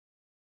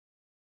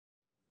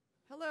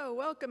Hello,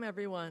 welcome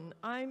everyone.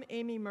 I'm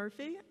Amy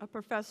Murphy, a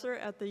professor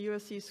at the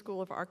USC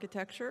School of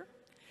Architecture,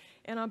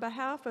 and on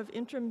behalf of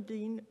Interim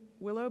Dean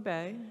Willow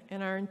Bay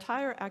and our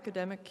entire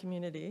academic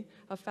community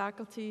of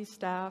faculty,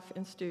 staff,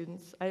 and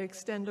students, I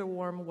extend a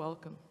warm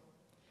welcome.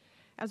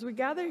 As we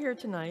gather here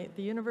tonight,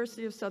 the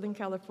University of Southern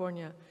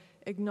California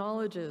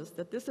acknowledges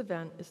that this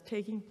event is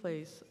taking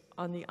place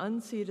on the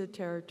unceded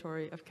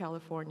territory of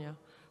California,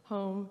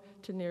 home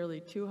to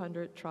nearly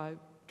 200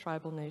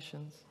 tribal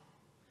nations.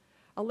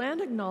 A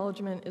land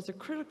acknowledgement is a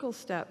critical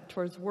step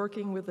towards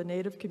working with the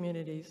Native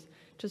communities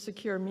to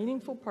secure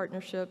meaningful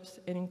partnerships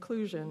and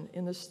inclusion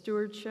in the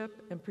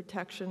stewardship and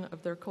protection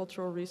of their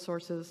cultural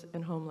resources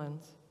and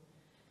homelands.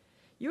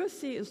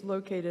 USC is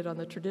located on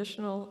the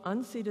traditional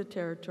unceded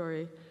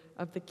territory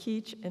of the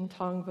Kizh and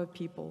Tongva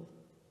people.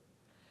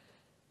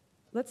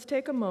 Let's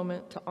take a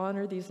moment to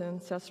honor these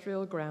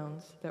ancestral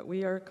grounds that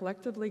we are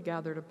collectively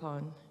gathered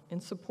upon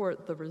and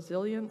support the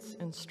resilience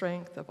and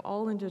strength of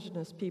all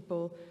Indigenous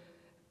people,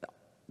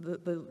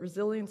 the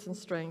resilience and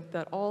strength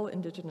that all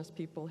Indigenous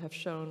people have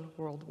shown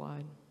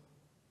worldwide.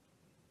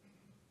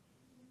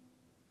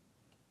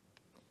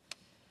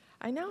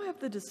 I now have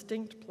the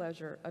distinct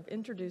pleasure of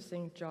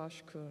introducing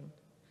Josh Kuhn.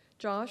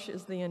 Josh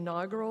is the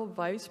inaugural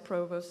Vice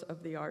Provost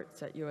of the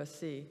Arts at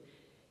USC.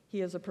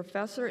 He is a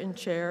professor and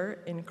chair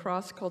in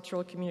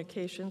cross-cultural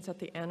communications at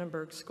the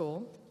Annenberg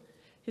School.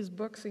 His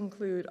books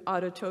include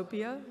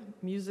Autotopia,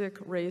 Music,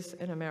 Race,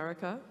 and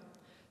America,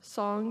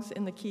 Songs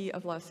in the Key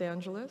of Los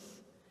Angeles,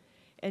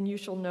 and You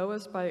Shall Know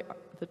Us by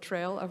the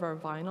Trail of Our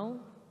Vinyl,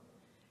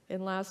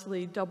 and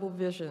lastly, Double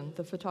Vision,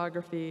 the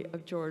photography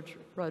of George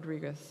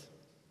Rodriguez.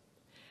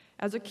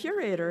 As a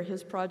curator,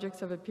 his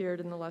projects have appeared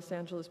in the Los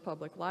Angeles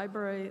Public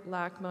Library,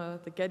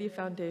 LACMA, the Getty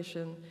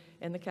Foundation,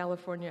 and the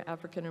California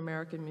African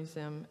American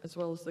Museum, as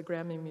well as the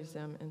Grammy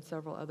Museum and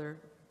several other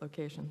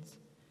locations.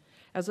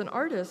 As an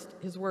artist,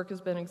 his work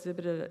has been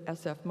exhibited at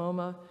SF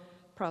MoMA,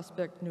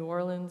 Prospect New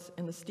Orleans,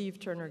 and the Steve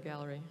Turner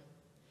Gallery.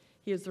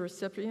 He is the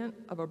recipient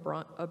of a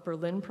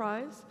Berlin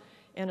Prize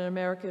and an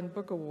American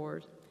Book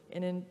Award,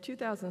 and in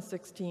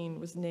 2016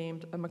 was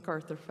named a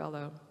MacArthur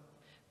Fellow.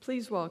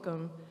 Please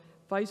welcome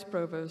Vice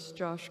Provost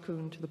Josh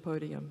Kuhn to the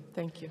podium.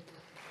 Thank you.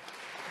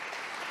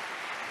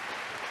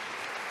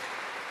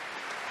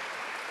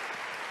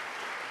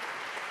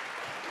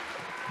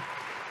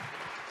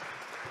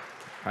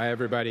 Hi,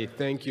 everybody.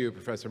 Thank you,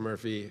 Professor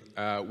Murphy.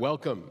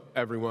 Welcome,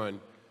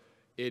 everyone.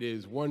 It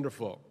is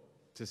wonderful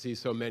to see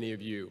so many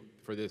of you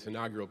for this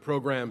inaugural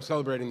program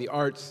celebrating the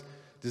arts,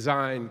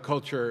 design,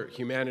 culture,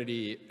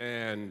 humanity,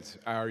 and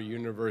our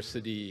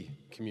university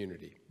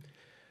community.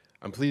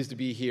 I'm pleased to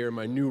be here in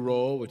my new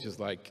role, which is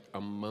like a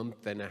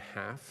month and a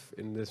half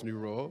in this new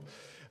role.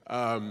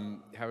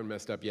 Haven't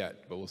messed up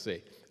yet, but we'll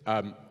see.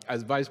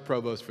 As Vice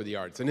Provost for the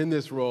Arts. And in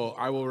this role,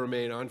 I will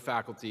remain on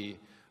faculty,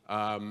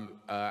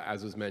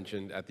 as was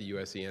mentioned, at the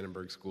USC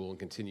Annenberg School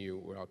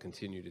and where I'll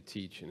continue to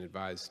teach and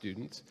advise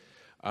students.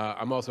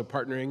 I'm also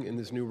partnering in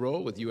this new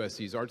role with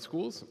USC's art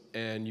schools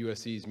and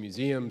USC's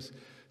museums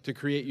to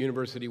create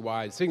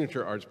university-wide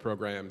signature arts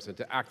programs and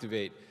to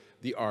activate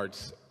the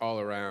arts all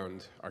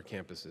around our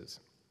campuses.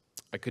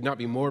 I could not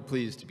be more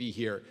pleased to be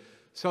here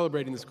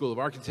celebrating the School of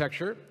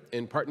Architecture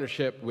in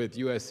partnership with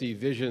USC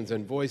Visions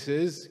and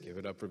Voices. Give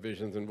it up for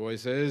Visions and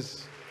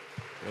Voices.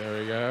 There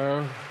we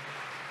go.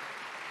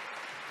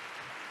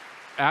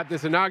 At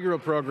this inaugural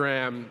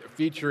program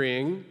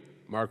featuring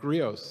Mark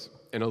Rios,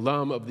 an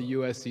alum of the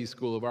USC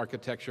School of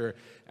Architecture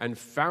and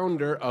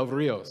founder of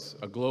Rios,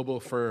 a global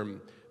firm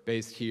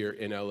based here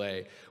in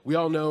LA. We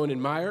all know and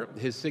admire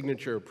his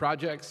signature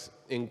projects,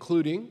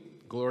 including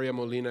Gloria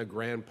Molina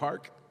Grand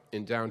Park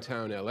in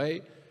downtown LA,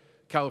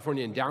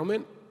 California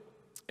Endowment,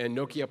 and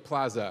Nokia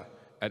Plaza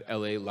at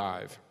LA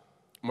Live.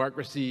 Mark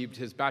received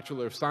his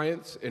Bachelor of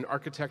Science in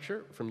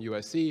Architecture from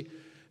USC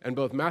and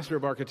both Master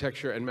of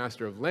Architecture and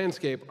Master of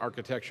Landscape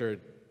Architecture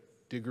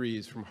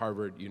degrees from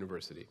Harvard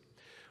University.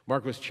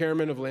 Mark was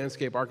chairman of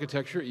landscape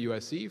architecture at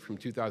USC from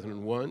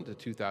 2001 to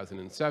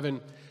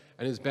 2007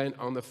 and has been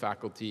on the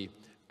faculty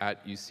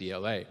at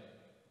UCLA.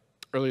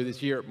 Earlier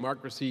this year,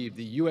 Mark received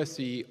the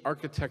USC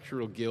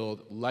Architectural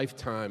Guild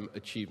Lifetime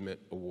Achievement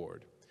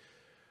Award.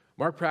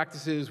 Mark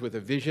practices with a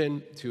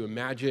vision to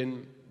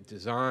imagine,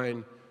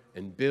 design,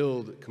 and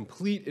build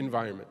complete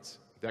environments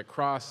that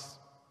cross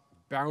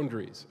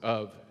boundaries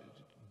of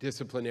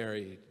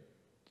disciplinary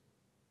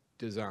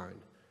design.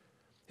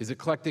 His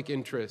eclectic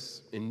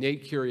interests,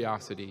 innate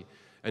curiosity,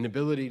 and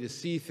ability to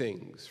see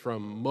things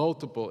from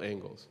multiple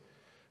angles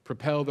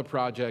propel the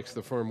projects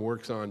the firm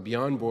works on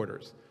beyond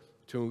borders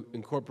to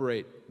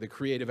incorporate the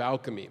creative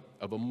alchemy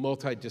of a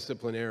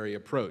multidisciplinary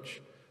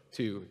approach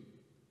to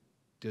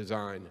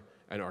design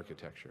and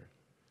architecture.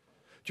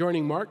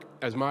 Joining Mark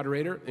as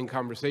moderator in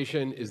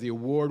conversation is the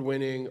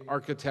award-winning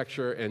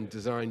architecture and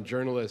design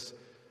journalist,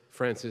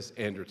 Frances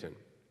Anderton.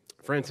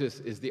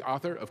 Frances is the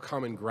author of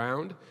Common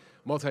Ground,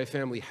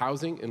 Multifamily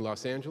Housing in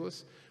Los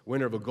Angeles,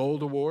 winner of a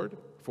Gold Award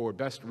for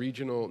Best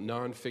Regional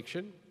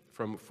Nonfiction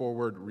from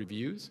Forward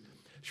Reviews.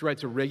 She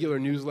writes a regular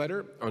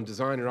newsletter on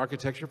design and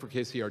architecture for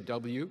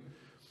KCRW.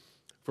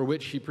 for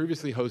which she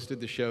previously hosted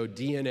the show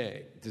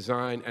DNA,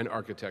 Design and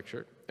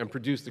Architecture, and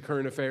produced the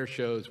current affairs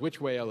shows Which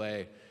Way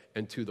LA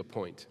and To the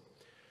Point.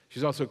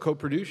 She's also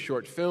co-produced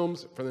short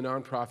films for the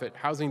nonprofit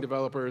Housing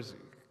Developers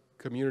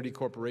Community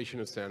Corporation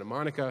of Santa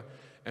Monica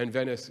and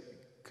Venice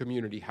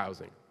Community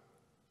Housing.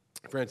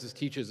 Frances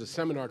teaches a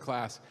seminar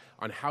class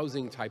on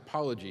housing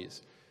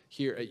typologies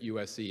here at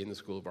USC in the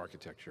School of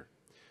Architecture.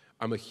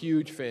 I'm a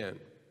huge fan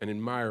and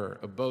admirer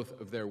of both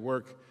of their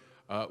work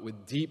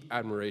with deep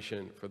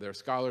admiration for their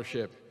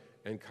scholarship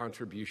and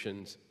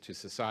contributions to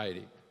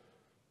society.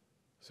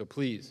 So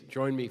please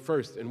join me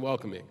first in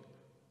welcoming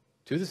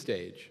to the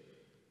stage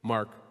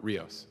Mark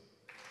Rios.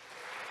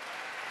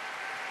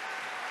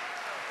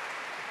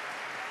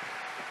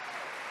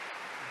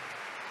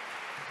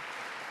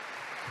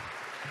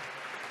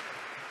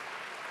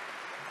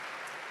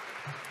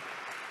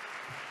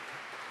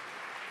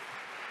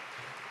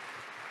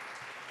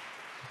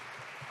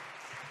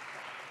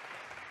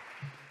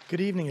 Good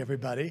evening,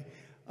 everybody.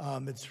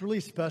 It's really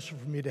special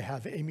for me to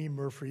have Amy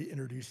Murphy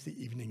introduce the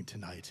evening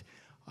tonight.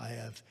 I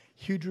have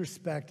huge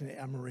respect and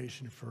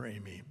admiration for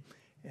Amy.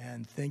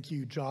 And thank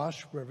you,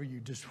 Josh, wherever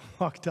you just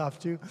walked off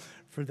to,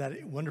 for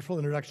that wonderful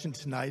introduction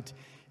tonight.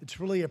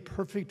 It's really a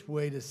perfect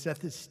way to set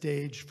the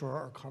stage for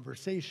our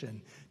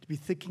conversation, to be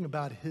thinking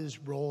about his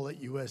role at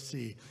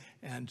USC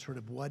and sort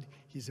of what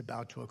he's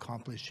about to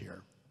accomplish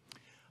here.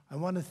 I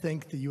want to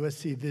thank the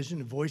USC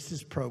Vision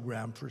Voices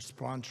program for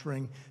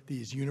sponsoring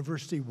these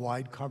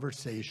university-wide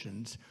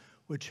conversations,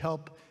 which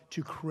help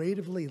to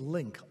creatively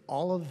link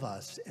all of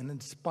us and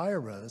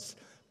inspire us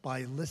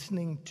by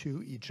listening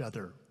to each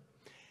other.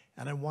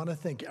 And I want to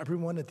thank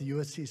everyone at the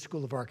USC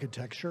School of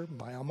Architecture,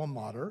 my alma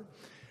mater,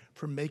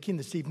 for making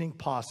this evening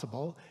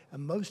possible,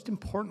 and most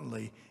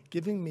importantly,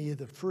 giving me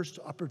the first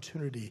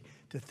opportunity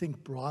to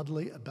think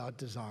broadly about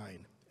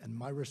design and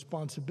my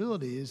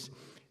responsibilities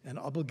and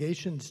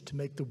obligations to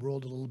make the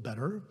world a little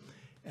better,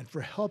 and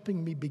for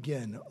helping me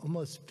begin,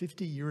 almost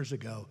 50 years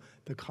ago,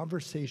 the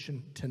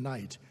conversation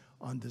tonight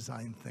on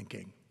design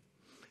thinking.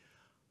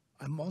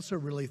 I'm also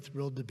really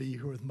thrilled to be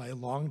here with my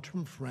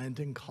long-term friend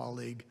and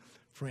colleague,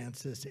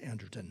 Frances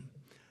Anderton,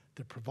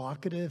 the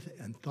provocative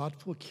and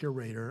thoughtful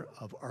curator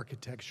of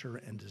architecture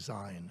and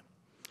design.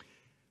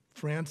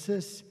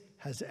 Frances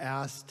has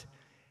asked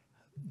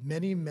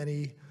many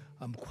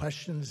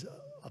questions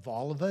of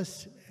all of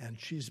us, and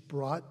she's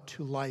brought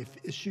to life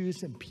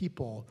issues and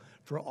people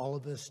for all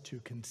of us to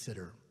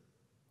consider.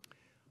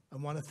 I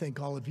want to thank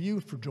all of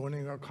you for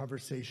joining our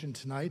conversation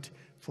tonight,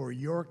 for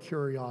your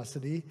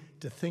curiosity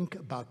to think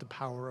about the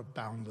power of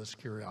boundless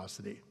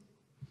curiosity.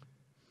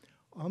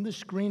 On the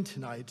screen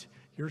tonight,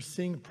 you're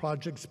seeing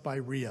projects by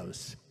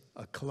Rios,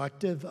 a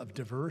collective of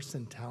diverse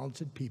and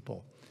talented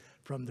people,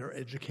 from their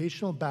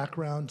educational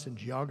backgrounds and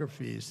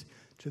geographies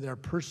to their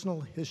personal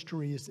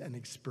histories and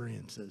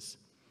experiences.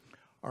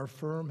 Our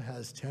firm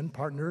has 10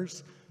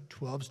 partners,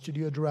 12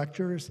 studio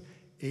directors,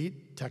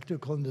 8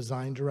 technical and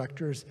design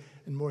directors,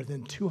 and more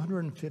than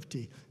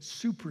 250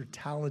 super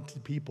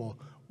talented people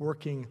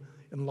working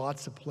in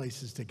lots of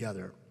places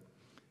together.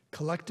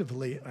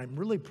 Collectively, I'm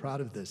really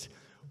proud of this,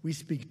 we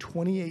speak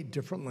 28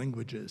 different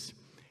languages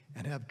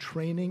and have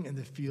training in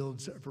the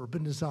fields of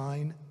urban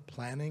design,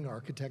 planning,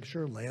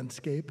 architecture,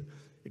 landscape,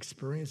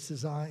 experience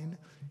design,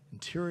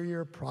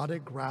 interior,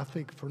 product,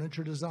 graphic,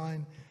 furniture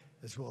design,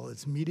 as well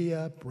as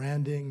media,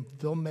 branding,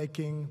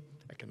 filmmaking,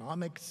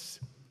 economics,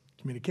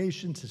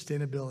 communication,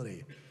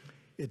 sustainability.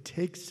 It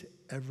takes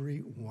every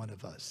one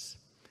of us.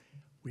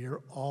 We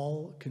are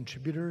all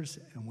contributors,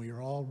 and we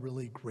are all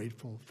really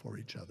grateful for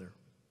each other.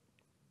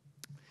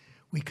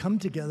 We come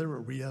together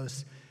at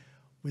Rios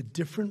with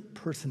different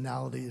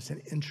personalities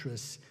and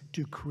interests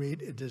to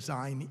create a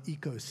design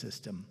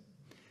ecosystem.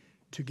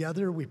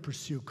 Together, we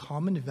pursue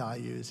common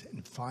values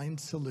and find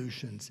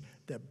solutions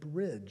that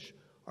bridge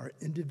our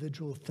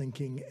individual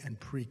thinking and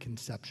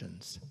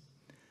preconceptions.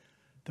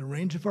 The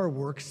range of our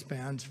work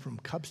spans from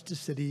cups to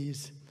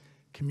cities,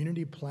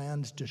 community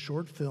plans to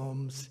short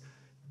films,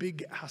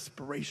 big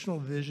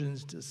aspirational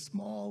visions to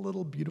small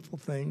little beautiful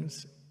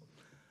things.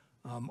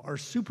 Our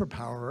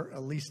superpower,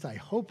 at least I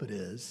hope it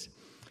is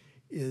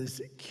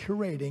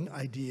curating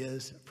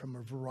ideas from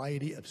a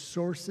variety of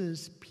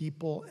sources,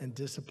 people, and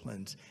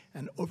disciplines,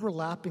 and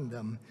overlapping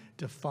them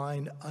to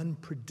find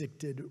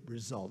unpredicted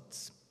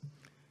results.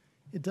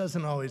 It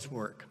doesn't always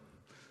work,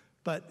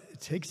 but it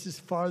takes us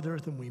farther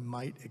than we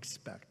might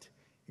expect.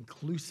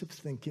 Inclusive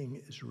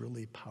thinking is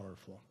really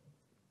powerful.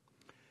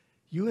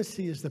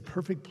 USC is the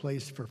perfect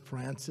place for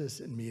Frances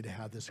and me to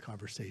have this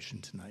conversation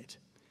tonight.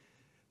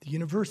 The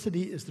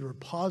university is the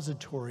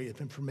repository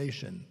of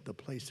information, the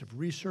place of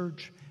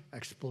research,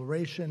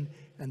 exploration,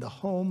 and the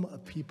home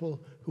of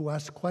people who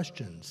ask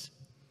questions.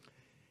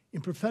 In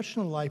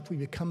professional life, we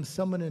become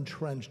somewhat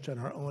entrenched in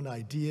our own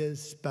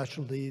ideas,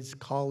 specialties,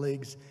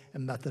 colleagues,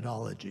 and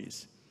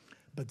methodologies.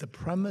 But the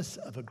premise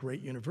of a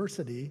great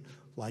university,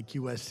 like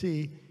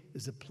USC,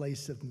 is a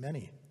place of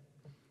many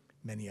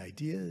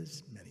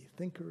ideas, many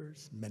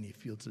thinkers, many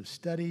fields of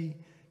study,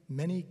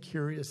 many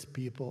curious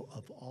people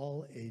of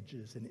all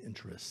ages and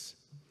interests.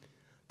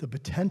 The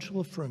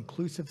potential for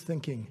inclusive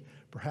thinking,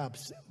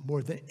 perhaps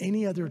more than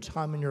any other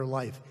time in your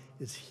life,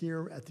 is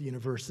here at the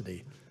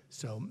university,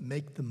 so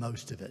make the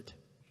most of it.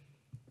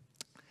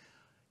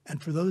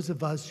 And for those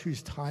of us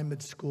whose time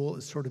at school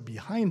is sort of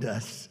behind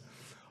us,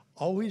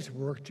 always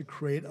work to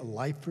create a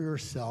life for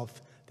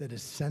yourself that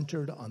is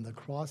centered on the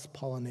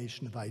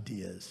cross-pollination of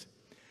ideas.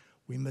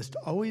 We must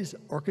always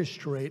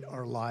orchestrate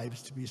our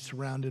lives to be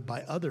surrounded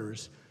by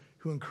others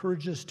who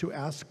encourage us to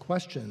ask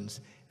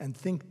questions and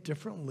think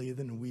differently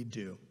than we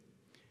do.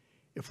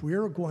 If we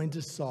are going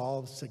to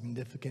solve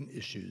significant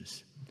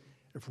issues,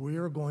 if we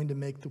are going to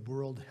make the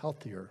world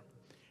healthier,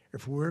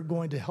 if we're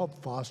going to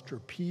help foster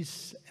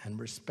peace and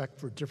respect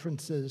for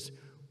differences,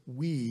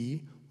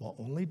 we will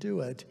only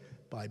do it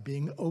by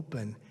being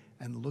open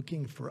and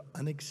looking for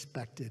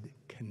unexpected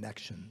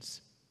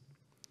connections.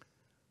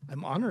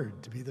 I'm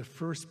honored to be the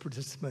first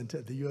participant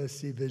at the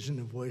USC Vision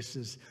and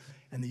Voices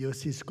and the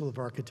USC School of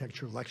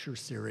Architecture lecture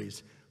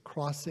series,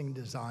 Crossing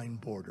Design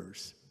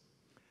Borders.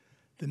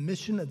 The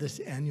mission of this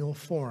annual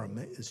forum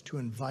is to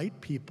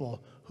invite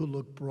people who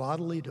look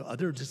broadly to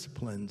other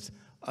disciplines,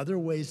 other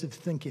ways of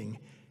thinking,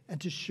 and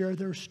to share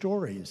their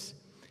stories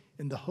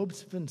in the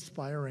hopes of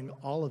inspiring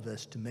all of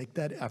us to make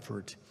that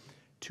effort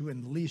to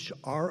unleash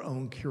our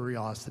own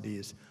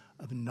curiosities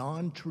of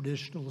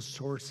non-traditional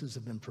sources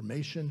of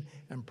information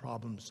and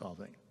problem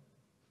solving.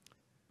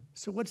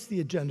 So what's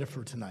the agenda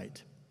for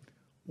tonight?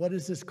 What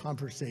is this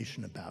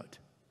conversation about?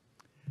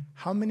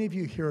 How many of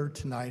you here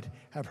tonight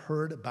have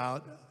heard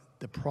about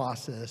the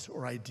process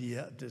or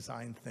idea of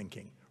design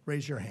thinking?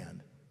 Raise your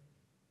hand.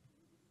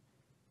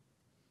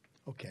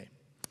 Okay.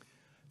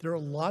 There are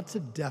lots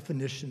of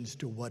definitions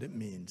to what it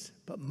means,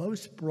 but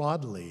most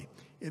broadly,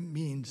 it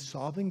means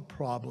solving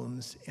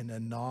problems in a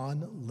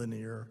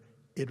non-linear,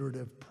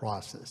 iterative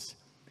process.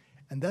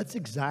 And that's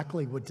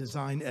exactly what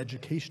design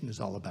education is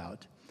all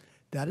about.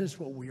 That is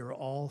what we are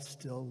all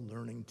still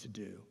learning to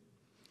do.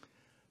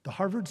 The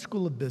Harvard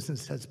School of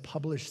Business has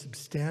published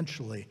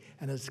substantially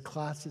and has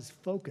classes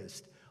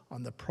focused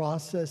on the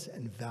process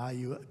and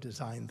value of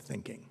design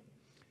thinking.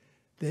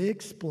 They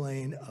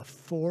explain a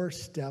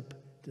 4-step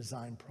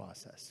design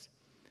process.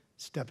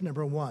 Step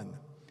number 1,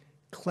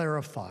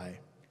 clarify.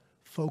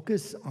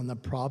 Focus on the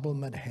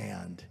problem at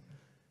hand.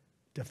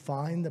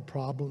 Define the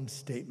problem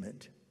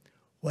statement.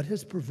 What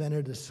has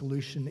prevented a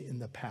solution in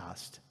the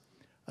past?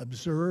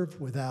 Observe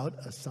without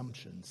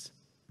assumptions.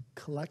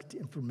 Collect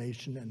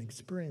information and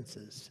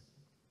experiences.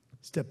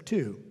 Step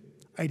 2,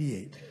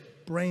 ideate.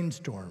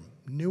 Brainstorm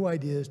new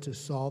ideas to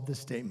solve the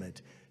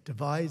statement.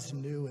 Devise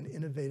new and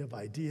innovative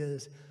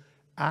ideas.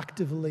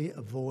 Actively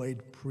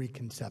avoid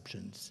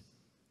preconceptions.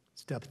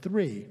 Step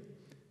 3,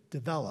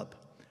 develop.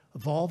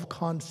 Evolve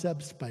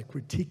concepts by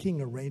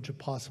critiquing a range of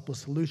possible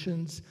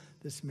solutions.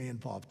 This may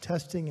involve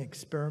testing,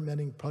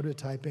 experimenting,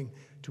 prototyping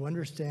to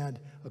understand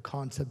a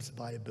concept's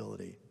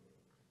viability.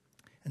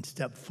 And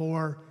step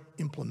 4,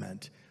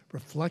 implement.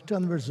 Reflect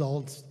on the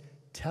results,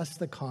 test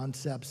the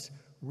concepts,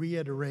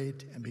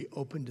 reiterate, and be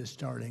open to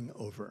starting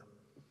over.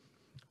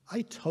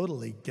 I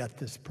totally get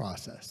this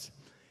process.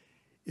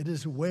 It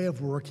is a way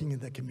of working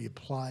that can be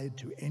applied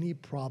to any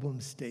problem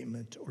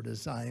statement or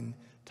design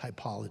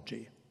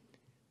typology.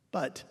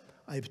 But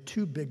I have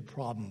 2 big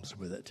problems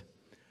with it.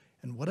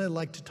 And what I'd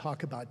like to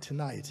talk about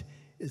tonight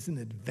is an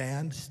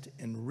advanced,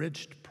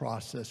 enriched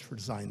process for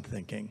design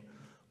thinking.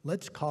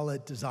 Let's call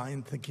it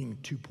design thinking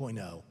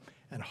 2.0.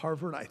 And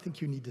Harvard, I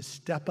think you need to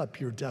step up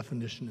your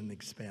definition and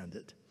expand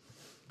it.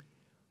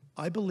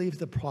 I believe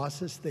the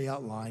process they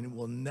outline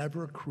will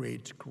never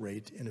create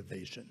great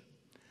innovation.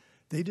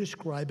 They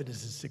describe it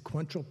as a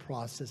sequential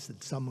process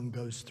that someone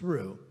goes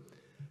through.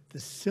 The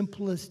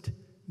simplest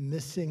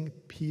missing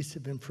piece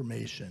of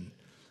information,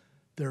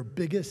 their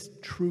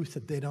biggest truth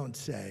that they don't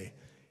say,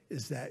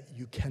 is that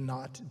you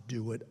cannot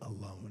do it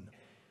alone.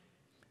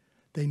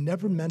 They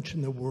never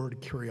mention the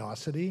word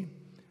curiosity,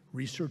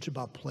 research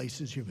about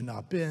places you've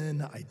not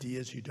been,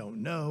 ideas you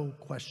don't know,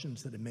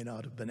 questions that may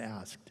not have been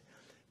asked.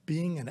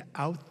 Being an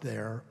out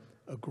there,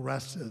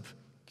 aggressive,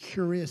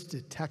 curious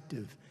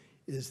detective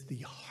is the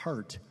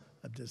heart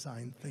of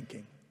design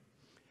thinking.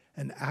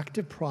 An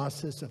active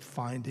process of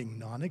finding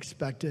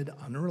non-expected,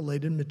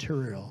 unrelated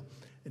material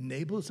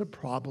enables a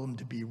problem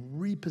to be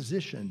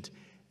repositioned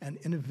and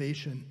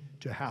innovation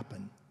to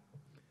happen.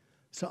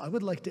 So I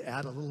would like to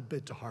add a little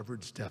bit to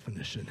Harvard's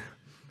definition.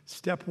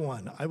 Step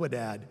 1, I would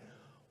add,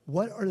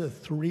 what are the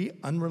 3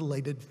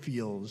 unrelated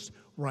fields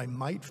where I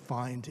might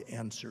find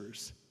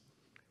answers?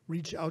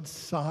 Reach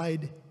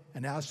outside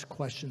and ask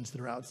questions that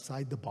are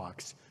outside the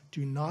box.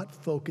 Do not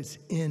focus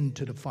in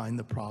to define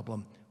the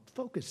problem.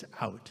 Focus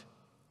out.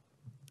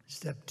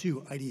 Step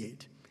 2,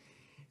 ideate.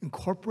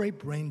 Incorporate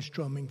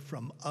brainstorming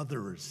from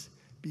others.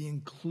 Be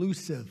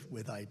inclusive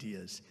with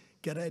ideas.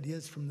 Get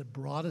ideas from the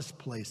broadest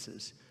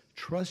places.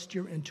 Trust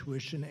your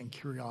intuition and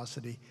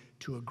curiosity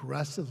to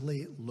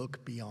aggressively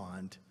look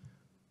beyond.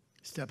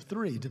 Step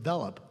 3,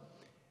 develop.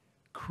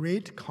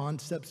 Create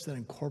concepts that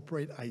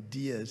incorporate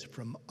ideas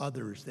from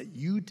others that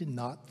you did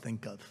not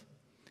think of.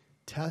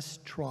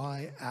 Test,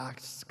 try,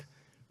 ask,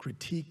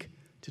 critique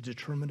to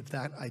determine if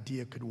that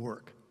idea could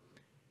work.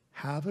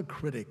 Have a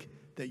critic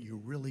that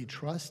you really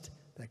trust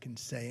that can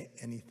say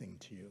anything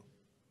to you.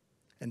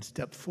 And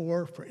step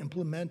 4 for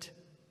implement,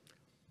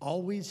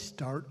 always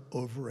start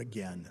over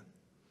again.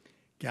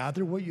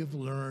 Gather what you've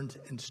learned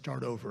and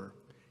start over.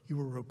 You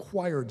are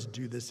required to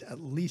do this at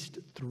least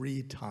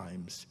 3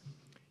 times.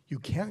 You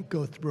can't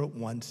go through it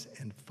once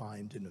and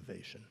find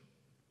innovation.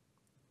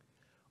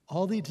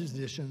 All these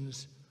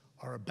editions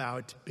are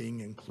about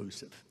being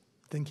inclusive,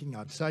 thinking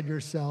outside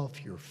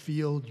yourself, your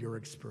field, your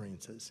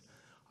experiences.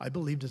 I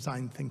believe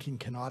design thinking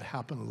cannot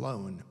happen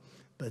alone,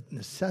 but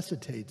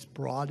necessitates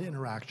broad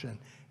interaction,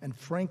 and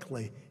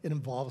frankly, it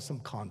involves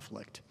some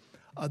conflict.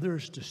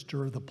 Others to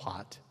stir the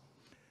pot.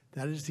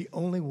 That is the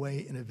only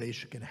way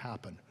innovation can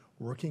happen,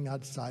 working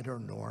outside our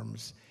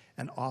norms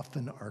and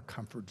often our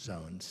comfort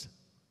zones.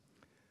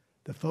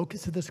 The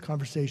focus of this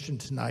conversation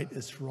tonight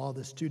is for all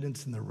the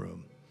students in the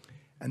room,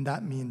 and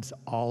that means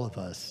all of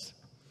us.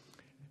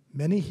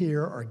 Many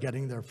here are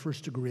getting their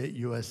first degree at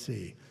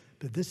USC,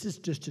 but this is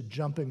just a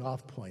jumping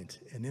off point,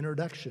 an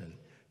introduction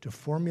to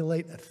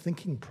formulate a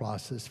thinking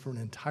process for an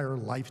entire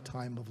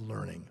lifetime of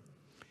learning.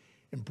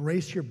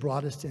 Embrace your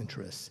broadest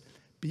interests.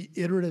 Be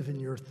iterative in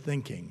your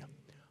thinking.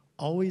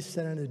 Always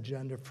set an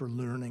agenda for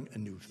learning a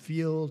new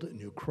field, a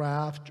new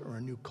craft, or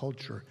a new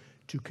culture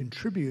to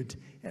contribute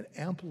and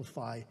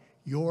amplify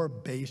your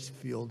base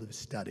field of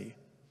study.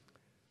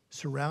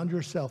 Surround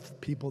yourself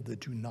with people that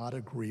do not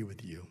agree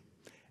with you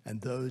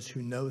and those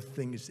who know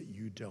things that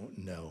you don't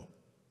know.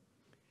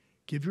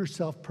 Give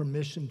yourself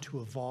permission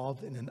to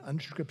evolve in an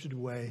unscripted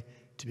way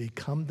to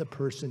become the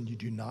person you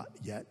do not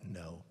yet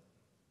know.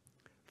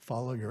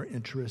 Follow your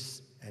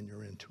interests and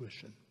your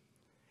intuition.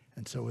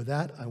 And so with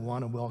that, I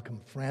want to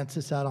welcome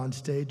Francis out on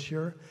stage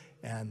here,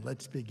 and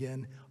let's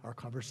begin our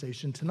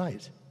conversation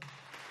tonight.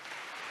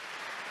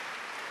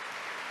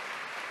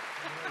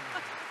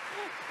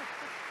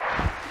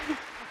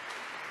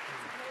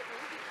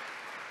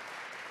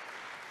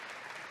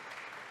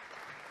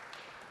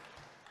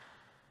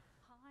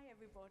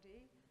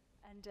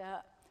 And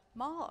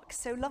Mark,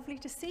 so lovely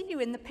to see you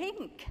in the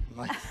pink.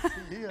 Nice to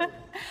see you.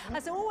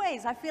 As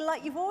always, I feel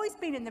like you've always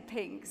been in the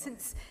pink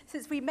since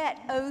we met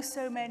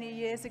so many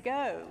years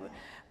ago,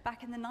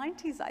 back in the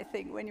 90s, I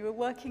think, when you were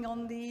working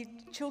on the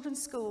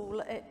children's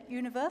school at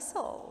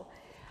Universal.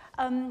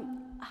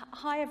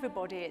 Hi,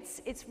 everybody.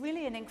 It's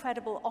really an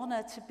incredible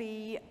honor to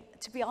be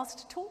asked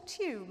to talk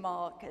to you,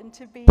 Mark, and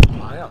to be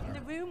in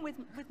the room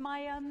with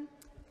my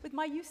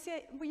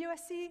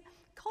USC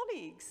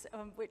colleagues,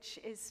 which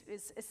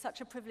is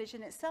such a privilege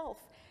in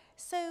itself.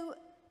 So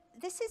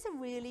this is a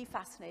really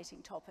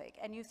fascinating topic,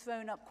 and you've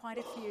thrown up quite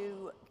a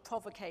few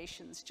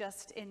provocations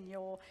just in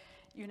your,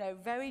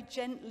 very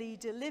gently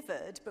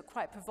delivered but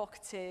quite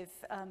provocative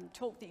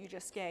talk that you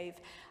just gave.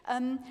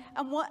 And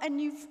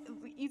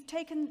you've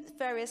taken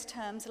various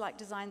terms like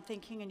design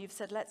thinking, and you've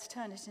said let's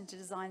turn it into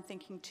design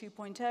thinking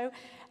 2.0,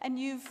 and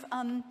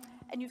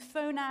you've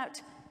thrown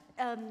out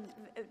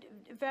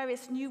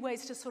various new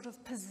ways to sort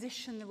of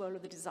position the role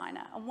of the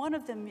designer. And one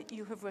of them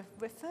you have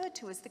referred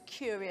to as the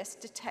curious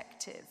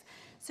detective.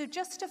 So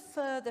just to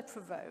further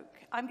provoke,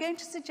 I'm going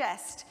to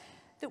suggest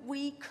that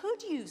we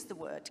could use the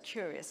word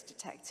curious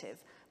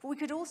detective, but we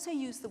could also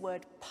use the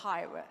word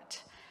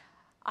pirate.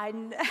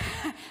 And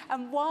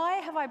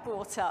why have I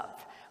brought up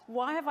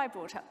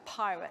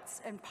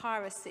pirates and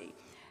piracy?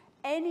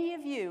 Any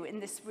of you in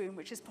this room,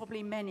 which is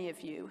probably many of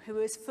you,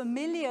 who is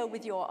familiar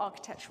with your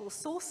architectural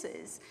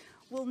sources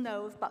will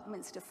know of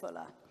Buckminster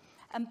Fuller.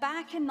 And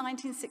back in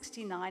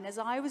 1969, as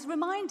I was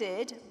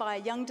reminded by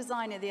a young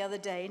designer the other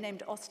day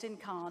named Austin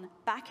Kahn,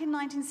 back in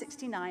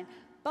 1969,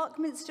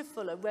 Buckminster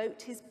Fuller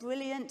wrote his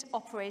brilliant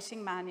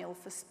operating manual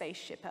for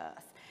Spaceship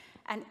Earth.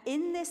 And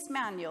in this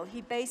manual,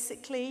 he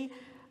basically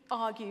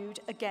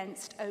argued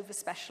against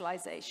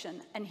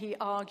over-specialization, and he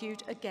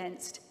argued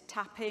against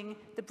tapping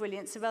the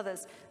brilliance of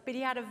others. But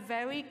he had a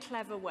very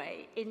clever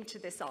way into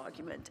this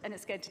argument, and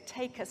it's going to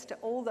take us to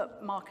all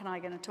that Mark and I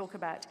are going to talk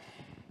about.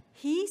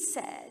 He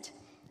said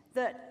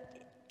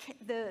that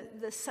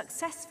the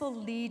successful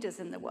leaders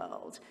in the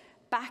world,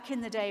 back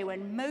in the day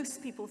when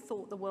most people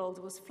thought the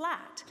world was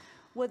flat,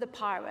 were the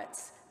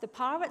pirates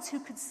who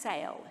could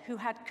sail, who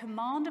had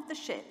command of the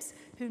ships,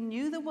 who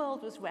knew the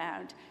world was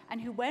round,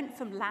 and who went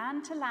from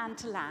land to land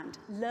to land,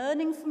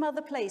 learning from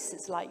other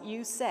places, like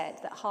you said,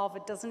 that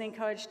Harvard doesn't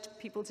encourage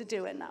people to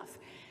do enough,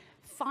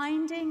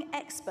 finding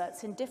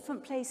experts in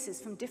different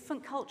places from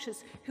different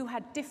cultures who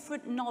had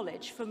different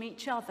knowledge from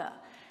each other.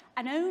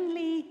 And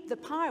only the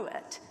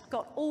pirate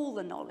got all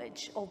the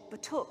knowledge, or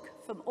partook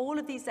from all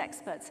of these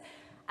experts,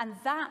 and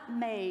that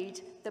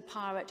made the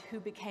pirate who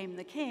became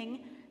the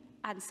king,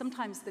 and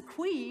sometimes the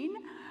queen.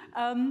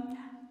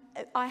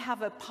 I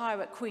have a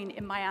pirate queen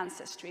in my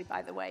ancestry,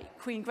 by the way,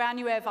 Queen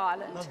Granuaile of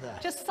Ireland. Love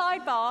that. Just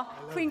sidebar,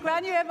 Queen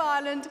Granuaile of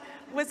Ireland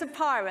was a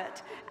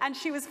pirate, and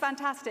she was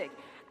fantastic.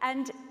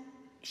 And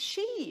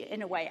she,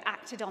 in a way,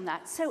 acted on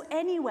that. So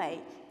anyway,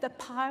 the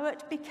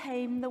pirate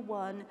became the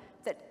one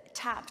that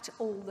tapped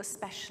all the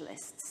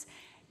specialists.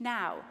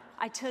 Now,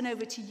 I turn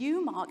over to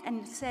you, Mark,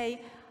 and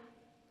say,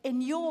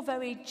 in your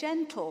very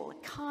gentle,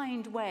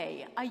 kind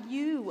way, are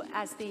you,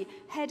 as the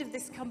head of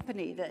this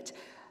company that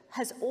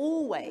has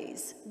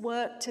always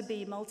worked to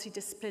be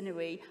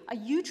multidisciplinary, are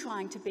you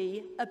trying to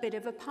be a bit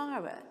of a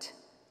pirate?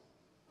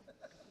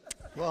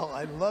 Well,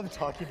 I love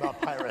talking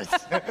about pirates.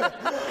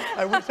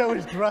 I wish I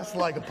was dressed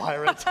like a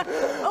pirate.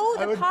 Oh,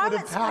 the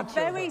pirates are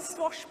very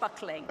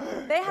swashbuckling.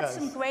 They have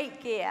some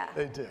great gear.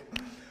 They do.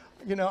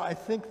 You know, I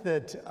think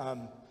that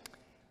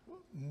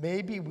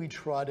maybe we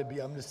try to be,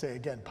 I'm going to say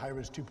again,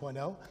 Pirates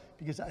 2.0,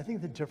 because I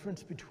think the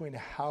difference between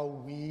how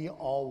we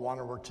all want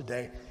to work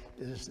today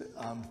is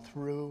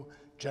through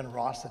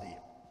generosity.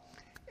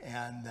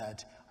 And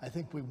that I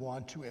think we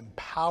want to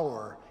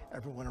empower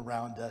everyone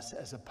around us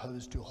as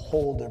opposed to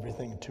hold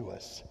everything to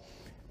us.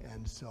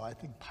 And so I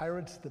think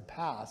pirates of the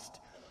past,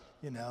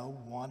 you know,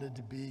 wanted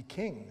to be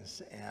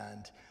kings.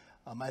 And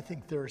I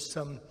think there are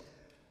some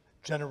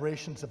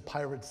generations of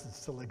pirates that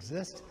still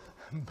exist,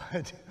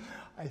 but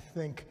I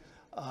think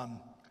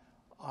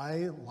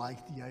I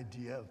like the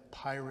idea of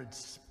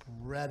pirates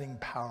spreading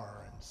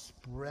power and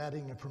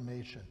spreading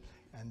information.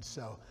 And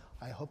so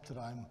I hope that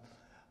I'm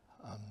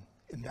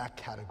in that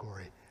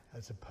category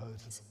as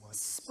opposed to the one.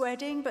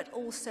 Spreading, but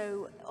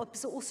also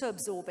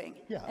absorbing.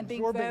 Yeah, and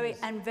being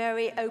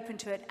very open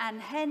to it, and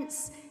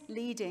hence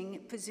leading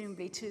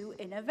presumably to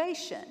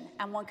innovation.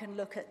 And one can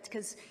look at,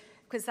 because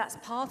that's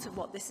part of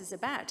what this is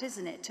about,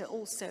 isn't it? To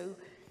also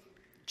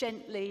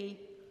gently,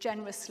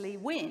 generously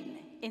win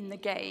in the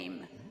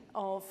game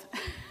of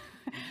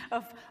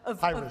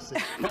piracy.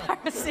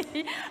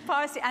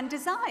 Piracy and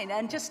design,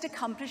 and just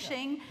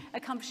accomplishing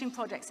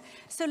projects.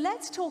 So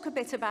let's talk a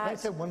bit about... Can I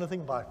say one other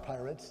thing about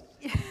pirates?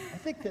 I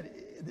think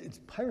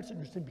that pirates are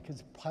interesting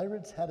because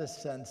pirates had a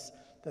sense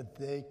that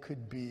they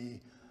could be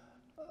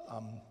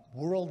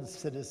world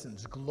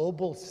citizens,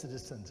 global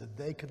citizens, that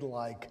they could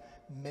like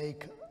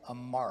make a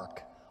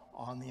mark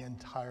on the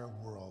entire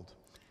world.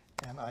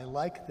 And I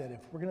like that if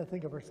we're going to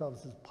think of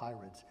ourselves as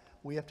pirates,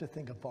 we have to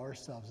think of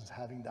ourselves as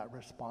having that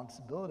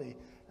responsibility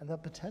and the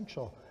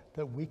potential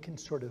that we can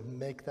sort of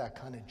make that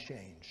kind of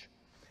change.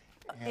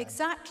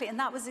 Exactly, and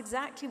that was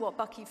exactly what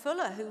Bucky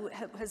Fuller, who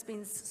has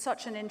been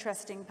such an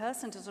interesting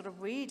person to sort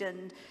of read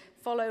and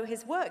follow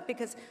his work,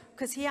 because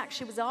he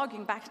actually was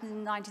arguing back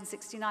in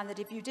 1969 that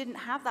if you didn't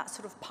have that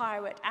sort of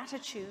pirate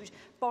attitude,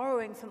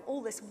 borrowing from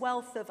all this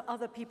wealth of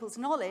other people's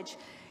knowledge,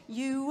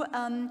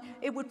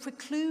 it would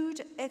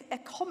preclude a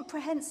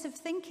comprehensive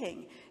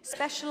thinking.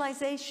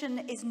 Specialization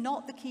is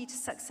not the key to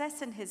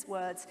success, in his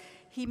words.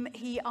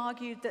 He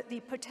argued that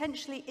the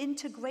potentially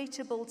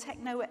integratable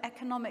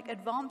techno-economic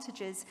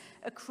advantages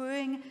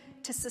accruing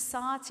to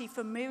society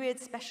from myriad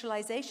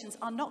specializations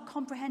are not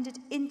comprehended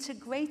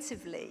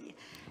integratively.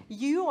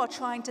 You are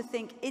trying to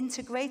think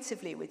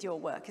integratively with your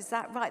work, is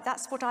that right?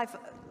 That's what I've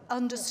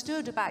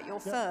understood about your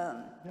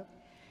firm. Yep.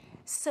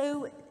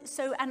 So,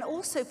 and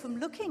also from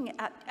looking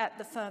at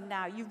the firm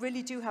now, you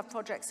really do have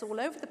projects all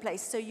over the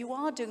place. So you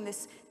are doing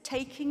this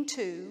taking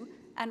to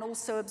and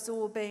also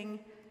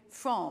absorbing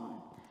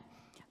from.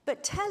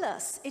 But tell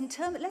us,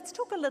 let's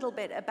talk a little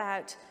bit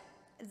about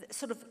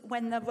sort of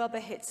when the rubber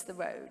hits the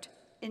road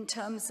in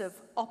terms of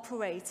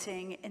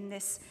operating in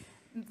this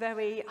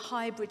very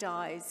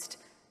hybridized,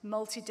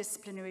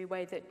 multidisciplinary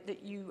way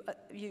that you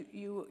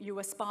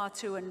aspire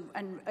to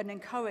and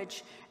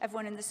encourage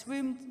everyone in this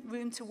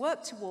room to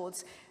work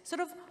towards.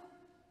 Sort of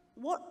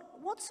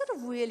what's sort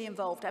of really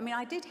involved? I mean,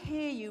 I did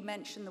hear you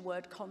mention the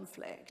word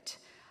conflict.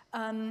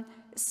 Do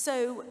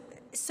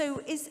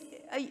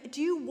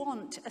you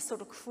want a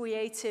sort of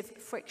creative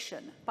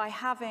friction by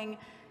having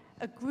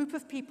a group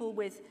of people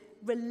with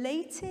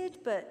related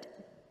but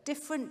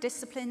different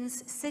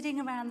disciplines sitting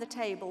around the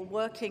table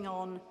working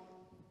on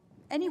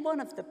any one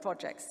of the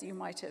projects you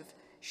might have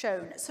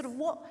shown? Sort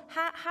of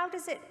how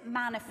does it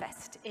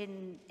manifest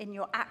in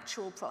your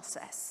actual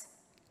process?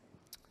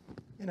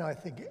 You know, I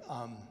think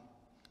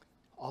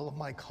all of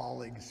my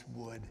colleagues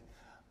would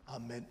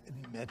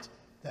admit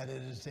that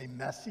it is a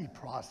messy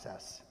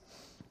process,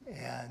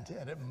 and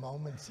at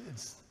moments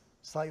it's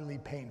slightly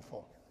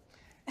painful.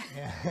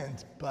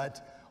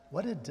 But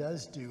what it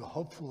does do,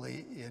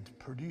 hopefully, it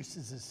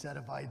produces a set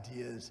of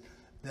ideas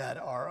that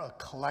are a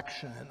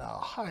collection and a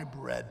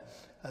hybrid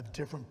of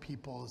different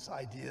people's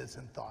ideas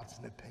and thoughts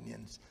and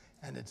opinions.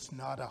 And it's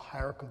not a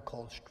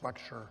hierarchical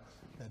structure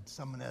that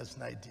someone has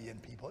an idea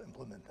and people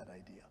implement that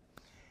idea.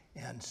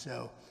 And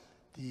so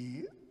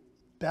the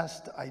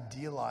best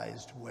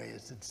idealized way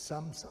is that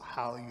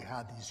somehow you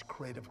have these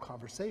creative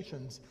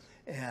conversations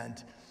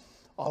and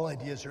all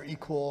ideas are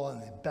equal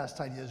and the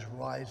best ideas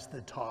rise to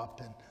the top,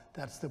 and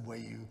that's the way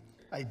you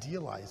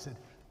idealize it.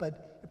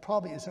 But it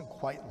probably isn't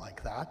quite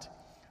like that.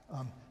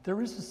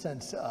 There is a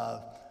sense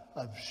of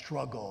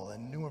struggle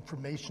and new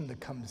information that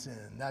comes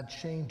in. That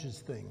changes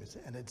things,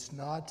 and it's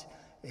not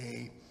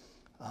a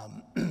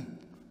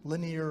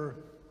linear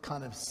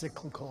kind of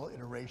cyclical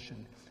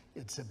iteration.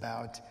 It's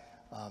about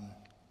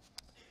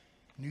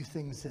new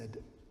things that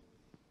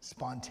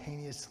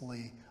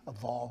spontaneously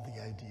evolve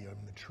the idea or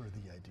mature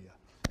the idea.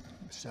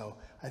 So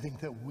I think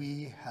that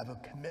we have a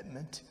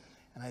commitment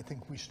And I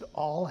think we should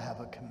all have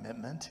a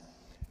commitment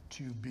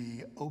to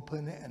be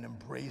open and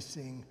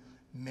embracing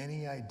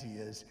many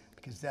ideas,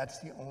 because that's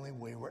the only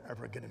way we're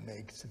ever going to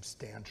make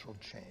substantial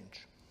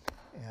change.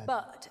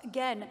 But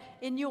again,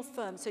 in your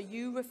firm, so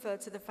you refer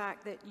to the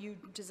fact that you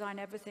design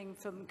everything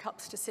from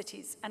cups to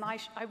cities, and I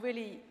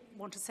really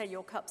want to say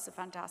your cups are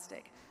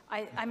fantastic.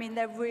 I mean,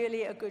 they're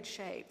really a good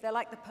shape. They're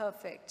like the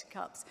perfect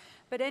cups.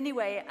 But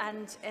anyway,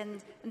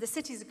 and the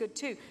cities are good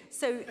too.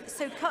 So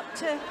cup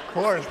to... Of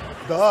course,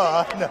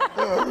 duh.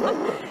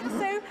 No.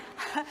 So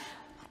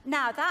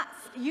now that's,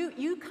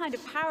 you kind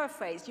of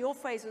paraphrased, your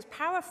phrase was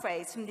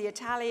paraphrased from the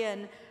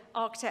Italian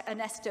architect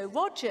Ernesto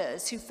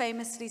Rogers, who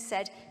famously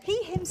said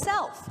he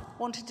himself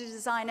wanted to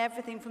design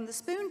everything from the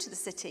spoon to the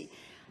city.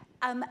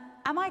 Am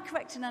I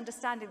correct in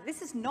understanding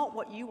this is not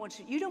what you want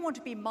to do? You don't want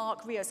to be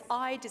Mark Rios,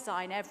 I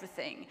design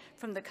everything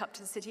from the cup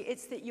to the city.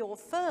 It's that your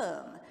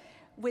firm,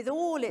 with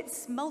all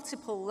its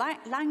multiple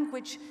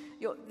language,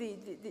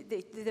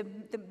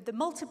 the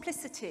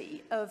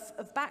multiplicity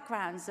of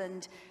backgrounds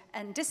and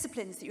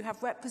disciplines that you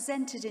have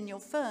represented in your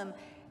firm,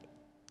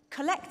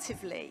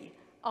 collectively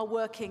are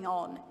working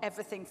on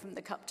everything from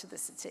the cup to the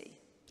city.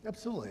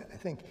 Absolutely. I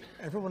think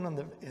everyone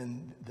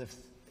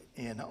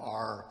in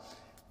our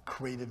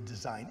creative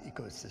design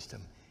ecosystem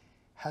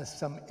has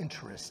some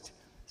interest,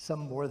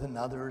 some more than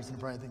others,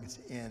 and I think it's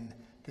in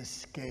the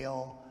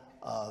scale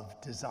of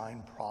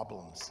design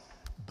problems.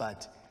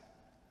 But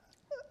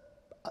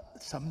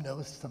some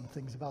know some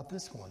things about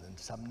this one, and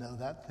some know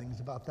things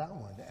about that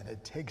one, and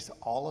it takes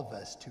all of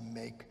us to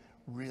make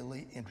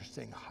really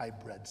interesting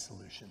hybrid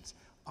solutions.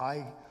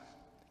 I'm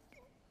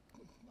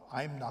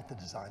not the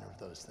designer of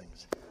those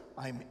things.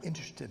 I'm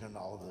interested in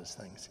all of those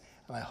things.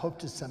 And I hope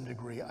to some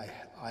degree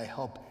I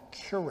help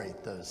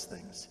curate those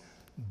things.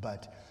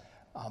 But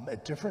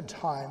at different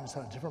times,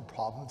 on different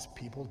problems,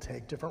 people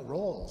take different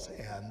roles,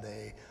 and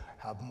they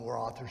have more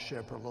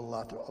authorship or a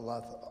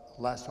little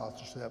less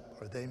authorship,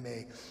 or they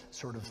may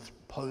sort of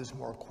pose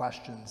more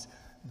questions.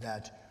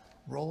 That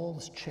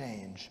roles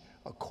change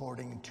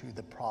according to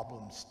the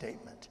problem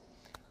statement.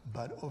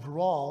 But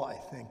overall, I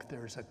think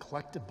there's a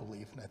collective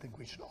belief, and I think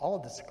we should all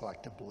have this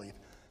collective belief,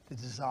 that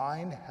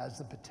design has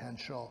the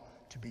potential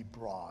to be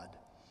broad,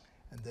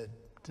 and that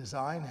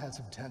design has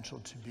the potential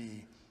to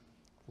be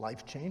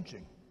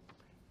life-changing,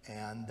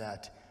 and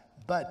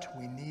but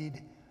we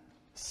need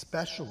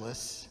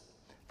specialists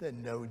that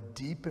know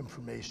deep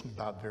information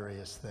about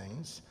various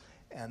things,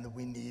 and that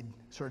we need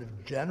sort of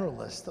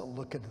generalists that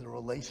look at the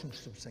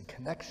relationships and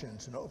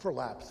connections and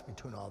overlaps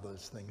between all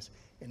those things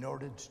in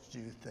order to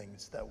do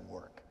things that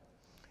work.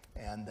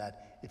 And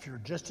that if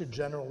you're just a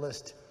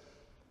generalist,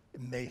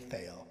 it may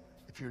fail.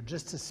 If you're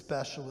just a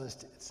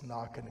specialist, it's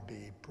not going to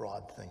be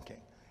broad thinking.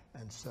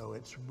 And so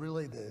it's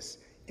really this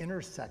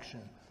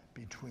intersection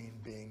between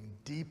being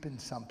deep in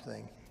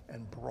something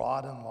and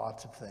broad in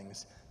lots of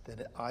things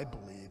that I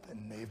believe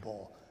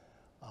enable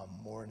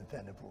more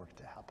inventive work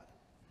to happen.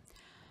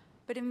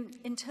 But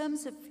in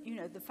terms of,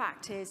 the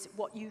fact is,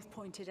 what you've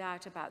pointed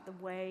out about the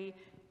way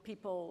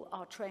people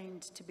are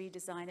trained to be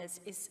designers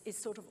is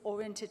sort of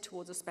oriented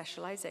towards a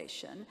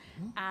specialization,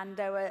 and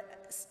there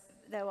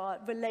are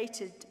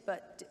related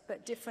but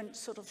different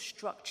sort of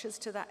structures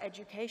to that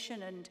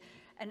education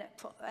and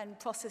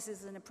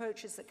processes and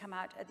approaches that come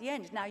out at the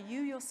end. Now,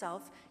 you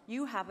yourself,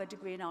 you have a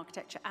degree in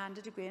architecture and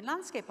a degree in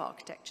landscape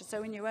architecture,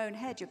 so in your own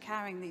head you're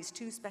carrying these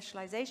two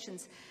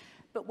specializations.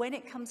 But when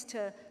it comes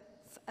to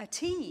a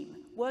team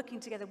working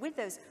together with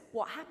those,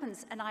 what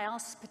happens? And I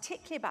asked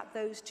particularly about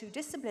those two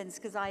disciplines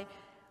because I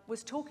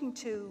was talking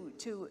to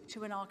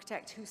an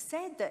architect who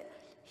said that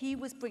he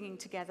was bringing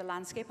together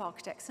landscape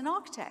architects and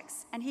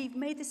architects, and he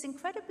made this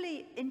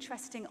incredibly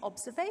interesting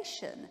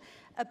observation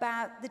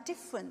about the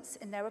difference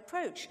in their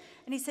approach.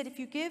 And he said, if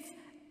you give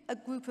a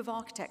group of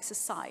architects a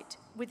site,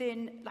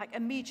 within, like,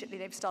 immediately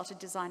they've started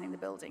designing the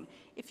building.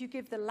 If you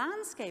give the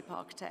landscape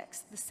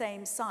architects the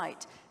same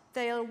site,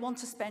 they'll want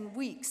to spend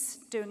weeks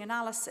doing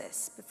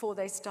analysis before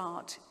they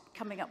start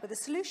coming up with a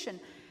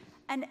solution.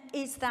 And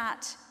is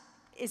that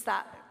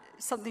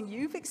something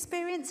you've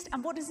experienced?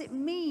 And what does it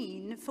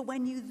mean for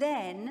when you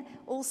then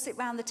all sit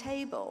around the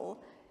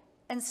table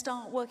and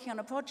start working on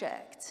a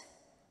project?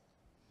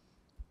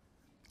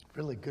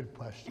 Really good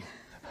question.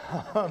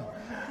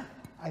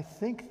 I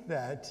think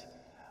that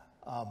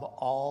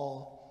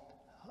all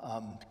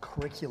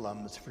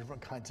curriculums for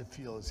different kinds of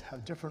fields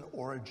have different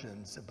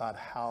origins about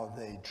how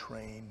they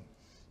train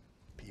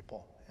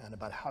people and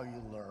about how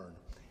you learn.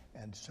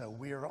 And so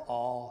we are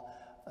all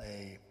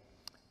a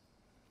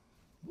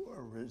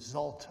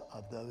result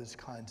of those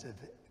kinds of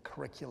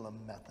curriculum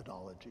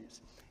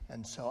methodologies.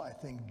 And so I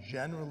think,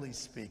 generally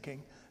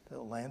speaking, the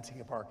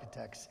landscape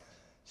architects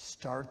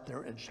start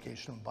their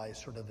education by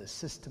sort of a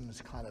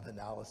systems kind of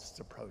analysis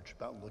approach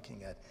about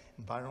looking at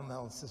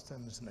environmental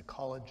systems and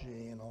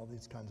ecology and all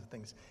these kinds of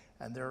things.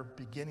 And they're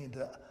beginning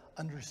to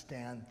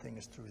understand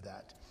things through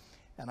that.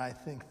 And I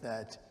think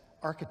that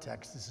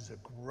architects, this is a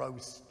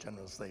gross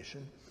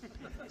generalization,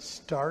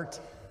 start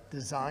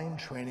design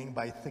training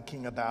by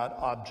thinking about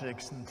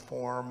objects and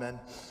form and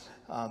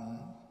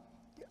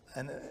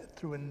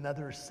through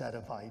another set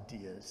of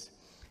ideas.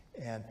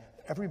 And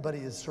everybody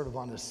is sort of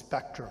on a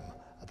spectrum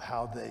of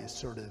how they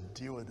sort of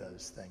deal with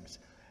those things.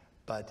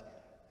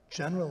 But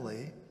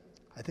generally,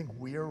 I think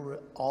we are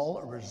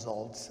all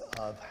results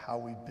of how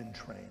we've been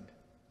trained.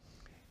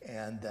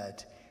 And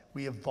that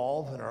we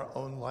evolve in our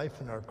own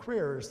life and our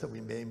careers, that we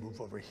may move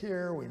over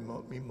here, we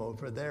move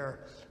over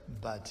there,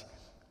 but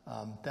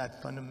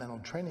that fundamental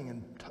training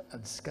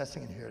and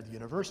discussing it here at the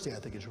university, I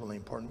think, is really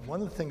important.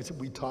 One of the things that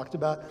we talked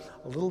about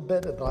a little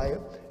bit that I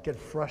get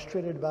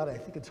frustrated about, I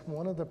think it's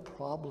one of the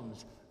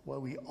problems why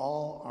we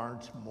all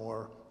aren't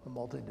more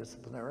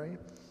multidisciplinary,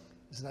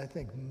 is that I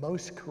think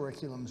most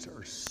curriculums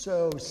are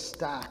so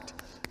stacked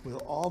with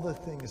all the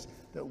things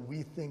that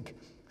we think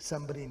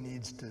somebody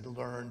needs to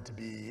learn to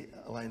be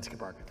a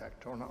landscape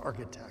architect or an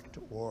architect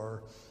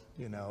or,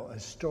 you know, a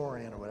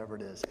historian or whatever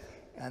it is,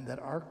 and that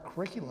our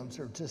curriculums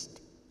are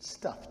just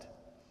stuffed.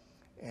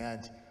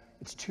 And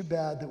it's too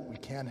bad that we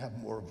can't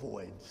have more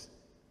voids.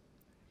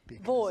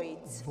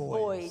 Voids,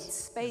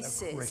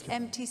 spaces,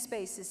 empty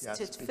spaces, yes,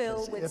 to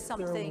fill with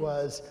something. If there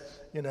was,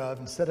 you know,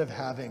 instead of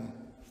having,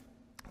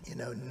 you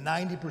know,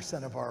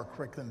 90% of our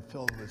curriculum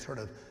filled with sort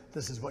of,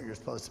 this is what you're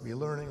supposed to be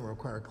learning,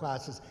 required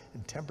classes,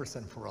 and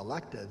 10% for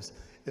electives,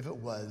 if it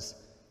was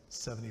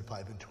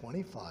 75 and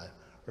 25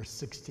 or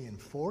 60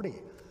 and 40,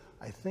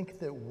 I think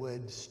that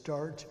would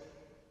start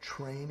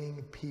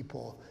training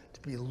people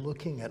to be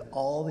looking at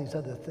all these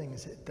other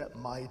things that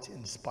might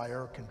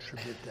inspire or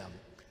contribute them.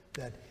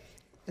 That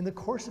in the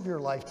course of your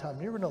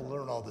lifetime, you're going to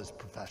learn all those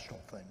professional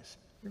things.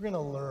 You're going to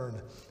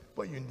learn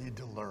what you need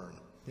to learn,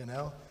 you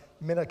know?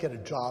 You may not get a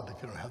job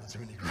if you don't have this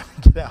when you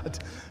get out,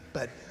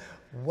 but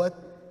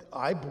what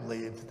I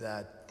believe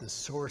that the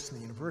source in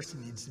the university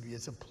needs to be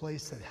is a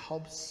place that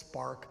helps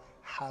spark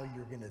how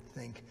you're going to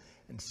think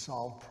and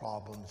solve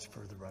problems for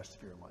the rest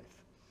of your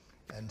life.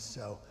 And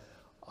so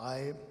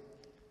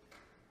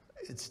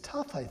it's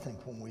tough, I think,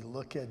 when we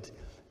look at,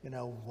 you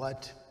know,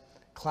 what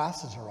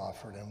classes are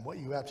offered and what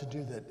you have to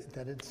do,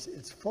 that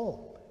it's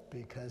full,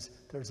 because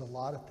there's a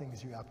lot of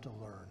things you have to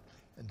learn.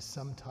 And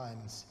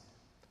sometimes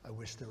I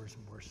wish there was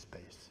more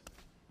space.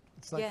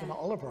 It's like in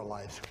all of our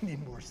lives, we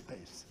need more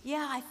space.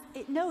 Yeah,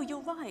 no,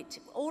 you're right.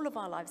 All of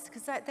our lives,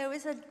 because there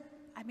is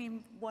I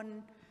mean,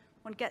 one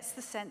gets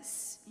the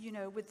sense, you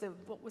know, with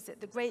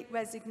the Great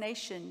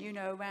Resignation, you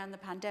know, around the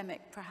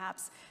pandemic,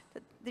 perhaps,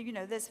 that, you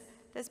know, there's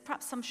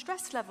perhaps some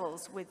stress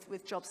levels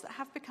with jobs that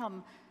have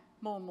become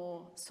more and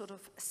more sort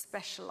of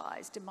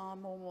specialized,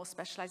 demand more and more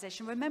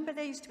specialization. Remember,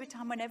 there used to be a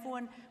time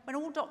when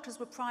all doctors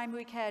were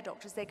primary care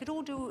doctors, they could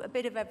all do a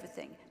bit of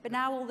everything, but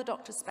now all the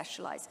doctors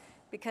specialize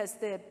because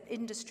the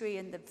industry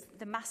and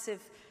the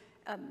massive,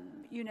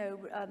 you know,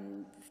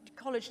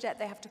 college debt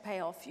they have to pay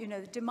off, you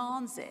know,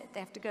 demands it, they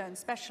have to go and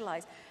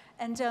specialize.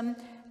 And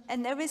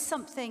there is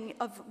something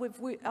of,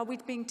 are we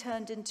being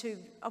turned into,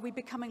 are we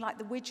becoming like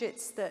the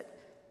widgets that,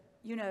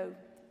 you know,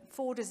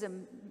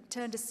 Fordism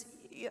turned us,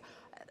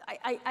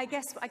 I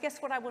guess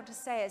what I want to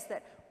say is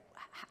that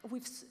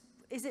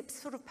is it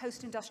sort of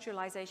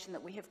post-industrialization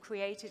that we have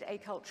created a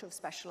culture of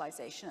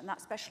specialization, and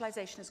that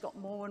specialization has got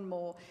more and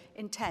more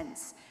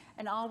intense?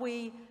 And are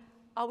we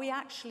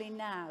actually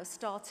now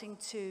starting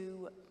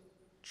to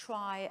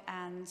try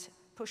and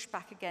push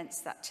back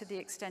against that to the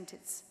extent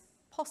it's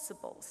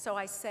possible? So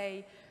I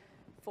say,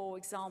 for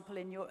example,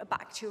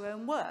 back to your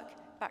own work,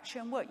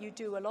 you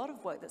do a lot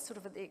of work that's sort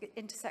of at the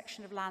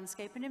intersection of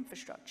landscape and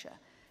infrastructure.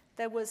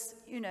 There was,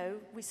 you know,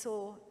 we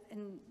saw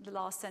in the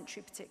last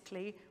century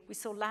particularly, we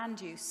saw land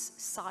use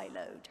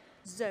siloed,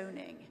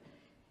 zoning,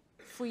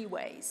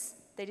 freeways.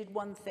 They did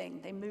one thing,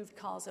 they moved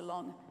cars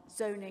along.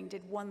 Zoning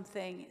did one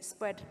thing,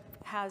 spread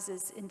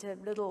houses into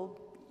little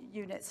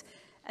units.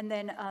 And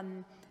then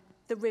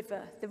the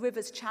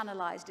river's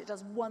channelized, it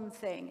does one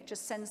thing, it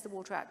just sends the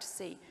water out to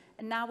sea.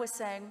 And now we're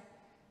saying,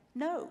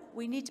 no,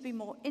 we need to be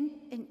more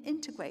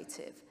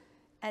integrative.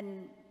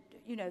 And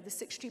you know, the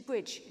 6th Street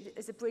Bridge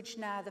is a bridge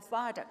now, the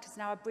viaduct is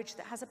now a bridge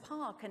that has a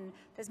park, and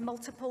there's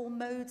multiple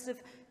modes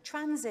of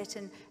transit,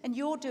 and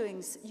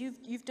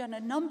you've done a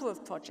number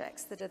of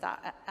projects that are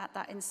at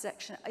that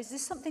intersection. Is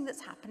this something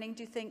that's happening,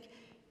 do you think,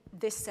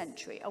 this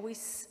century? Are we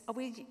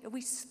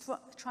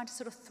trying to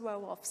sort of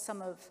throw off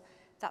some of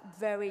that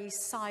very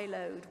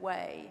siloed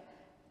way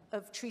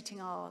of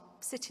treating our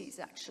cities,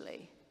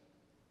 actually?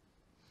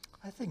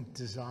 I think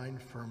design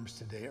firms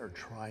today are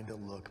trying to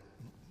look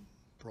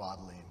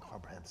broadly and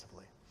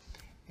comprehensively.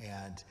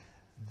 And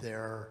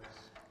they're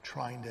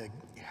trying to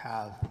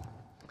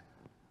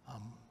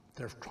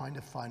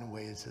find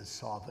ways of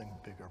solving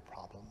bigger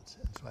problems.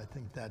 And so I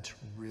think that's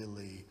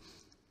really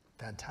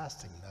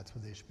fantastic, and that's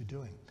what they should be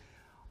doing.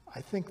 I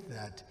think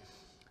that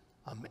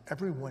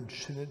everyone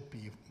shouldn't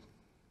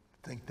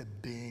think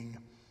that being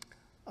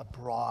a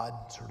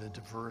broad, sort of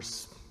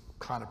diverse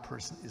kind of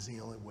person is the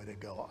only way to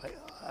go.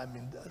 I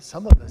mean,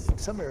 some of us, in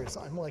some areas,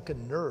 I'm like a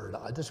nerd.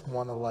 I just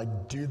want to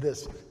like do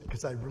this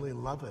because I really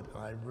love it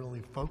and I really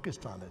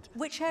focused on it.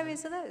 Which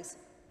areas are those?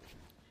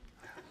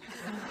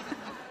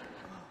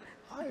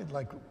 I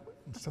like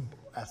some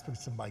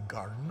aspects of my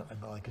garden.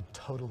 I'm like a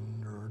total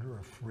nerd or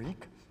a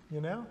freak.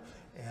 you know,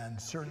 and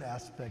certain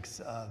aspects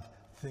of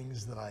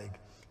things that I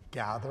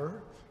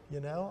gather,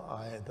 you know,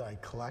 that I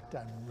collect.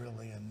 I'm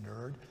really a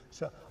nerd.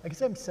 So I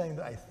guess I'm saying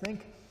that I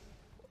think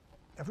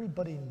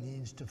everybody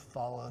needs to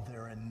follow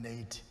their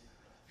innate,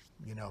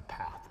 you know,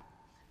 path.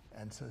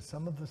 And so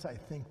some of us, I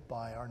think,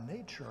 by our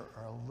nature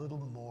are a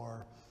little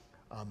more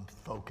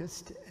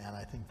focused, and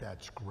I think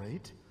that's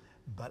great.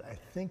 But I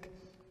think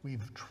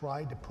we've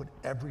tried to put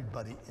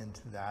everybody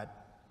into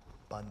that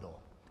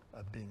bundle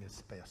of being a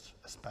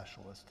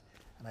specialist.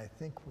 And I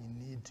think we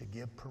need to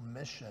give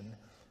permission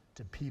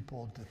to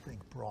people to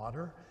think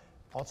broader,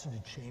 also to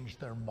change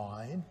their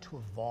mind, to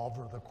evolve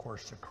over the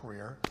course of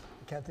career.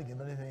 I can't think of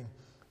anything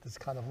that's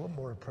kind of a little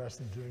more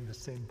depressing than doing the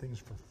same things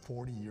for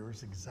 40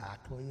 years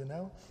exactly, you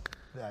know?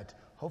 That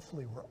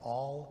hopefully we're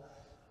all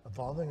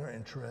evolving our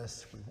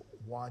interests, we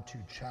want to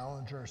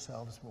challenge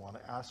ourselves, we want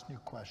to ask new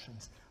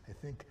questions. I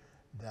think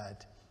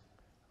that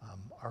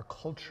our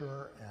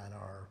culture and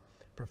our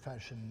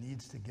profession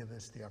needs to give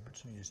us the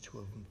opportunities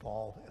to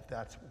evolve if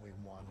that's what we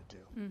want to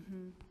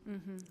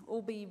do.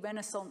 All be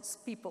Renaissance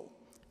people.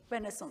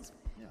 Renaissance.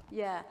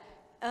 Yeah.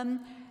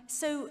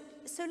 So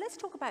let's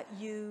talk about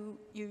you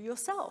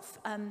yourself,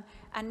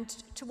 and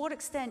to what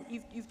extent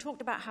you've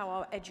talked about how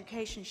our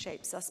education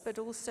shapes us, but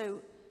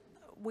also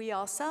we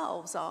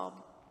ourselves, our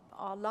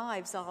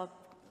lives,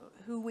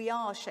 who we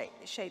are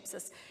shapes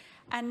us.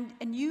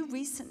 And you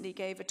recently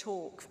gave a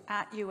talk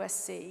at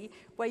USC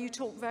where you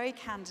talked very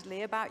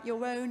candidly about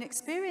your own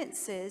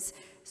experiences,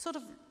 sort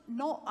of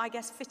not, I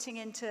guess, fitting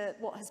into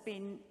what has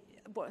been,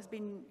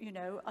 you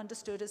know,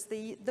 understood as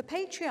the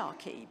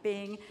patriarchy,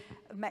 being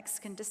of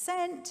Mexican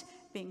descent,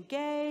 being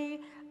gay,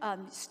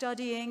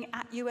 studying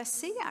at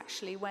USC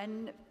actually,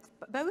 when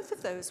both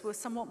of those were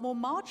somewhat more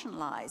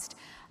marginalized.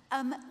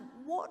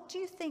 What do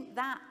you think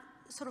that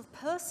sort of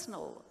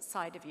personal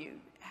side of you,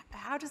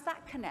 how does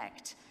that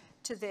connect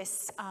to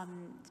this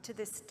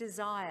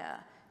desire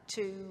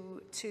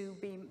to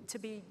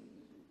be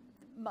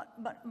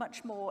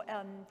much more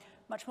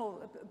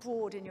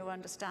broad in your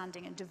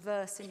understanding and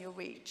diverse in your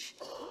reach?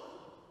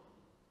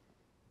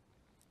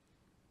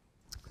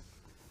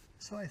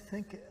 So I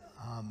think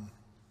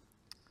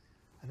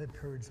I've had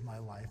periods in my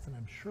life, and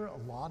I'm sure a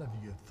lot of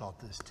you have felt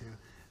this too,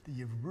 that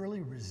you've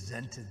really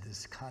resented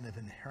this kind of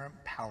inherent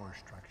power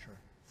structure.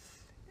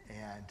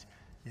 And,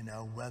 you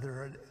know,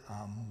 whether it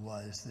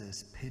was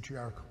this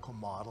patriarchal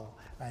model,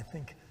 and I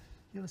think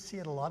you'll see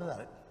it a lot of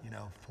that, you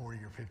know, 40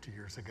 or 50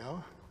 years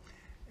ago,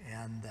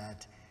 and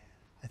that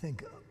I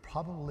think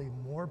probably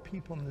more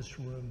people in this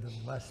room than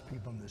less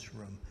people in this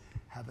room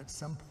have at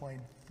some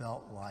point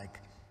felt like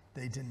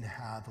they didn't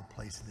have a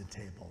place at the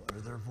table, or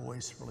their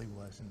voice really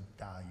wasn't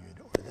valued,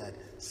 or that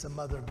some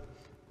other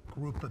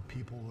group of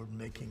people were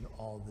making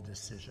all the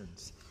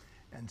decisions.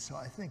 And so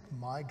I think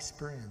my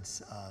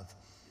experience of,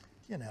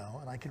 you know,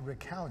 and I can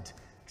recount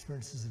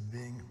experiences of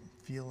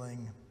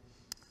feeling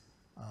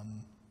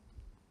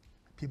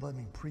people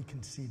having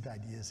preconceived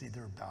ideas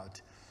either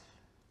about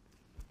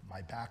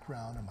my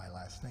background or my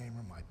last name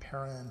or my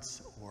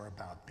parents, or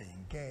about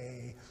being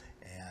gay,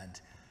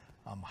 and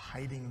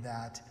hiding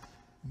that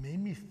made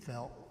me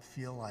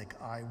feel like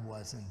I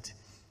wasn't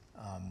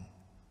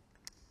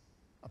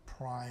a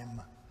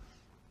prime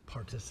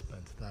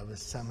participant, that I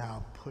was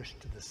somehow pushed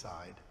to the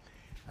side.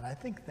 And I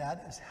think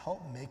that has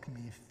helped make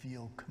me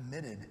feel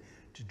committed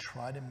to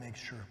try to make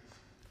sure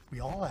we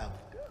all have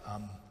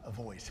a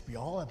voice, we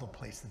all have a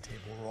place at the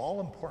table, we're all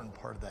an important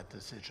part of that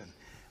decision.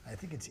 I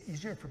think it's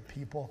easier for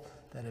people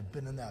that have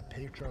been in that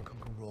patriarchal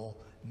role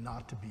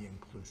not to be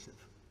inclusive.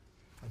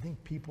 I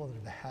think people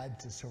that have had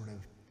to sort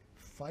of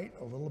fight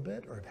a little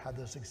bit, or have had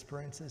those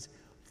experiences,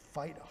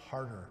 fight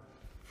harder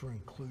for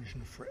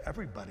inclusion for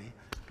everybody,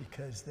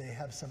 because they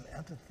have some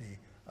empathy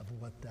of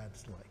what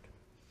that's like.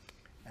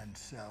 And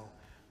so,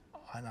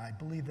 and I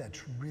believe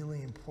that's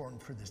really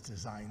important for this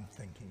design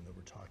thinking that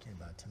we're talking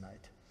about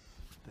tonight.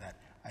 That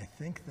I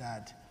think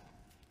that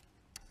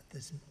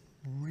this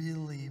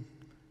really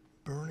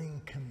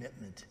burning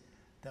commitment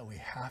that we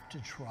have to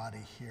try to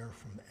hear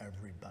from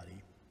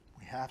everybody.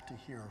 We have to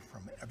hear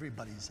from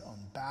everybody's own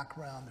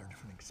background, their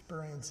different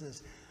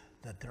experiences,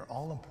 that they're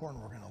all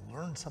important. We're going to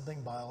learn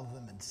something by all of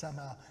them, and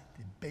somehow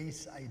the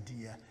base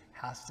idea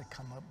has to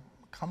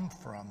come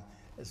from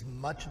as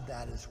much of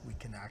that as we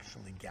can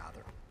actually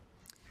gather.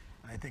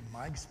 And I think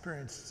my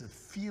experience is of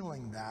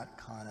feeling that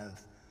kind of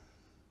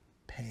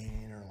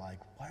pain, or like,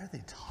 why are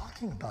they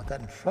talking about that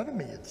in front of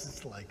me? It's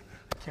just like,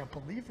 I can't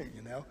believe it,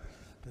 you know,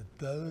 that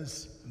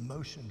those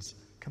emotions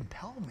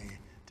compel me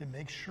to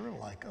make sure,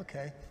 like,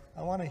 okay,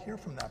 I want to hear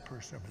from that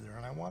person over there,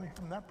 and I want to hear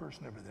from that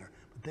person over there.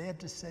 What they have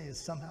to say is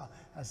somehow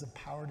has the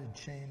power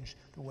to change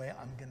the way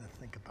I'm going to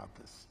think about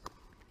this.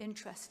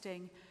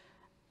 Interesting.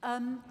 I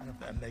don't know if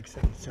that makes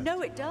any sense.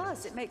 No, it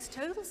does. It makes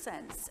total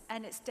sense.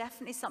 And it's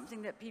definitely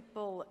something that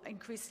people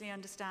increasingly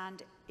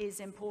understand is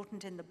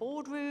important in the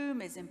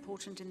boardroom, is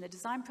important in the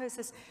design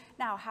process.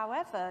 Now,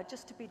 however,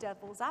 just to be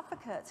devil's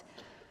advocate,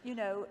 you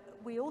know,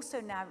 we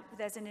also now,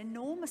 there's an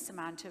enormous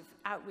amount of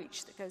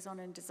outreach that goes on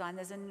in design.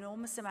 There's an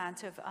enormous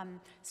amount of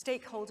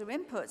stakeholder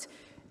input.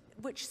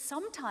 which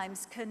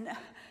sometimes can,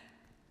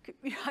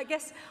 I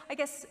guess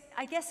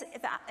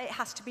that it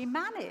has to be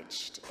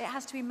managed. It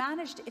has to be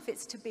managed if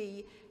it's to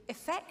be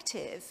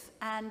effective,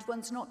 and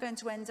one's not going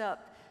to end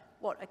up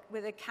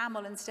with a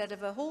camel instead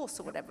of a horse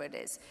or whatever it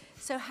is.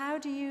 So how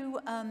do you,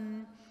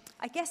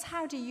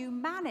 how do you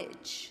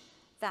manage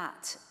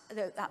that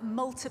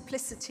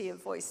multiplicity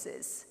of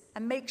voices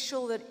and make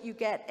sure that you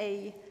get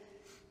a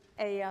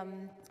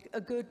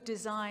good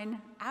design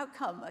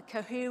outcome, a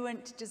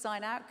coherent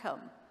design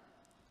outcome?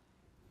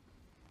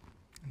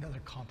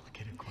 Another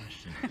complicated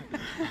question.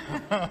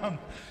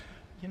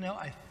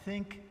 I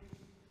think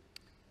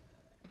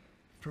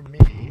for me,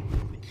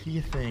 the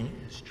key thing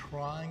is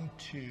trying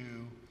to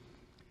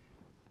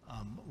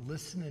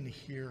listen and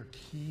hear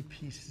key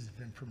pieces of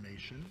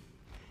information,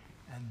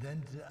 and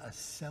then to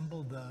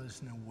assemble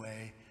those in a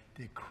way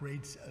that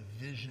creates a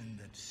vision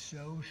that's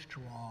so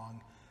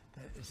strong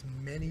that as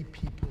many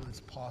people as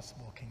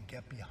possible can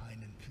get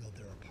behind and feel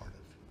they're a part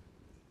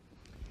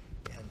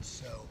of. And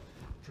so,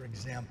 for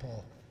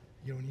example,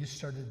 when you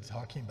started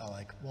talking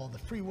about the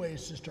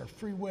freeways just are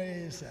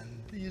freeways,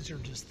 and these are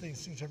just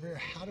things over here,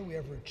 how do we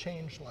ever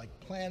change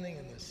planning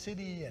in the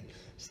city, and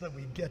so that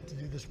we get to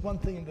do this one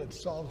thing that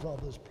solves all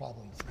those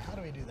problems? How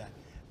do we do that?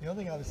 The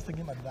only thing I was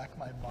thinking in the back of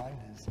my mind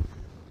is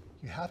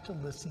you have to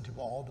listen to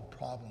all the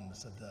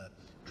problems of the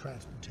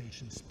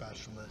transportation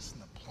specialist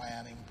and the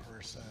planning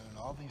person and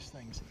all these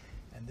things,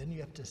 and then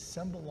you have to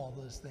assemble all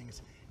those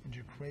things and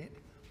to create,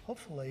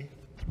 hopefully,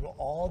 through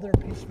all their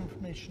pieces of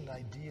information,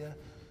 idea,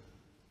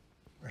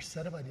 or a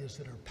set of ideas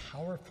that are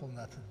powerful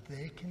enough that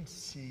they can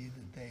see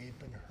that they've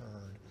been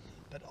heard,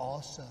 but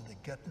also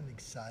that get them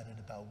excited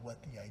about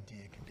what the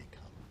idea can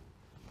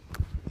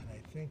become. And I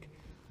think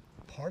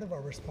part of our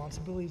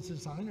responsibility as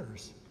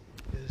designers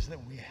is that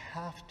we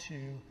have to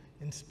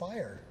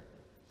inspire.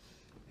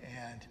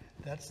 And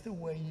that's the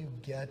way you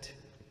get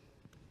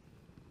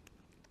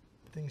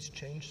things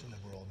changed in the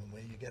world, and the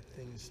way you get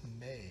things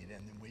made,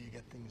 and the way you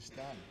get things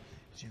done,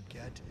 is you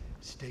get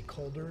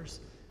stakeholders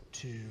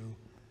to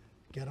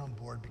get on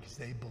board because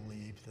they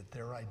believe that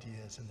their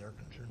ideas and their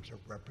concerns are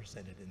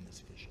represented in this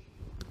vision.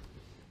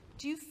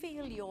 Do you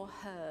feel you're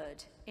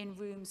heard in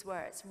rooms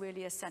where it's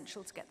really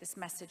essential to get this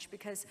message?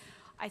 Because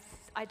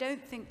I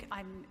don't think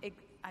I'm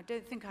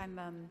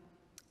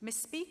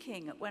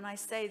misspeaking when I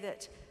say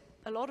that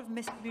a lot of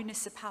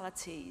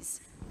municipalities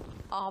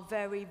are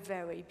very,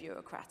 very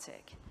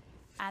bureaucratic,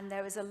 and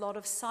there is a lot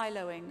of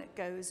siloing that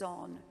goes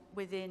on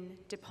within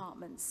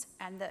departments,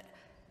 and that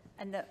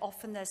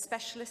often there's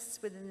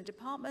specialists within the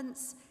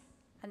departments,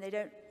 and they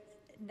don't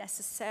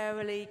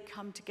necessarily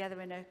come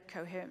together in a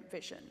coherent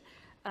vision.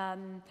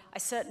 I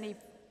certainly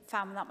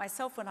found that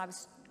myself when I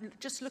was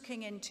just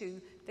looking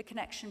into the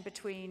connection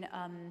between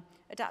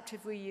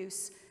adaptive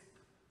reuse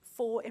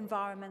for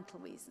environmental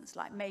reasons,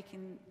 like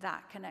making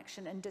that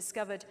connection, and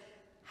discovered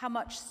how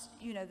much,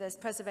 there's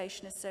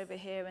preservationists over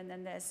here, and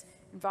then there's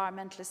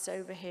environmentalists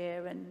over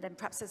here, and then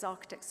perhaps there's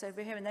architects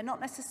over here, and they're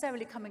not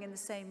necessarily coming in the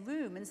same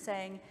room and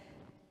saying,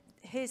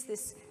 here's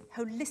this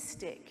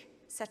holistic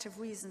set of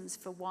reasons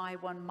for why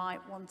one might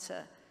want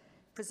to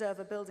preserve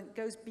a building. It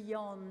goes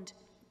beyond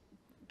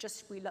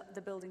just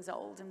the building's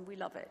old and we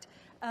love it.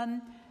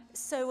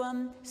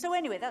 So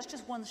anyway, that's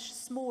just one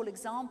small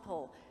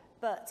example.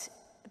 But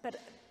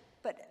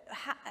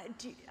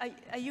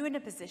are you in a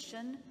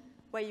position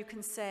where you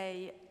can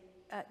say,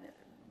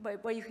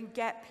 where you can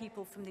get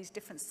people from these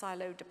different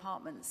siloed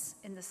departments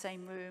in the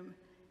same room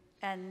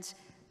and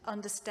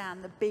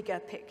understand the bigger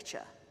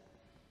picture?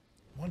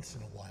 Once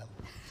in a while.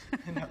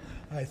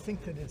 I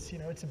think that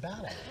it's a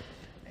battle.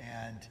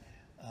 And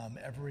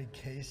every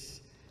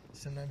case,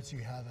 sometimes you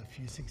have a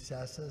few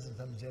successes, and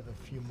sometimes you have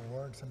a few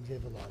more, and sometimes you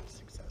have a lot of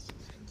successes.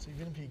 And so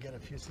even if you get a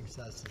few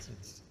successes,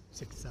 it's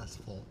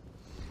successful.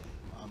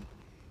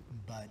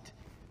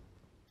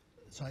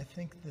 So I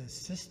think the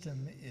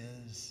system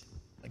is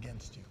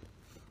against you.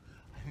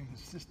 I think the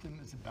system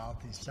is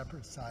about these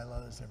separate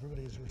silos.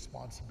 Everybody has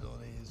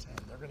responsibilities, and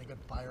they're going to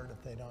get fired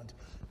if they don't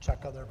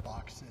check other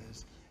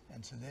boxes.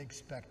 And so they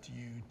expect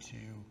you to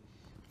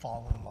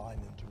fall in line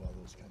and do all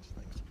those kinds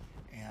of things.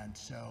 And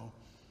so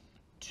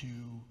to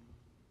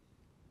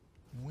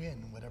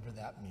win, whatever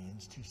that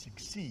means, to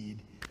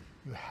succeed,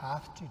 you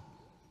have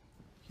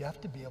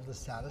to be able to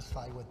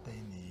satisfy what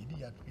they need.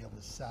 You have to be able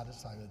to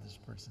satisfy what this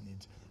person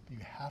needs. But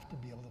you have to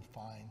be able to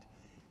find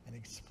and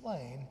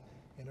explain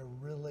in a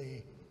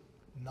really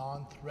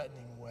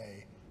non-threatening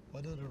way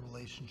what are the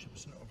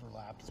relationships and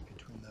overlaps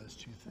between those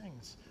two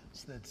things,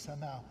 so that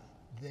somehow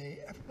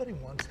everybody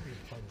wants to be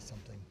a part of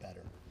something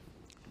better.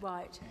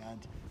 Right.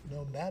 And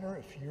no matter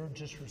if you're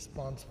just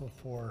responsible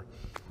for,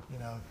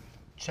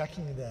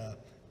 checking the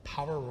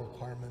power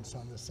requirements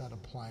on the set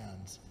of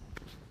plans,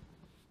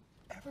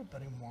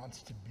 everybody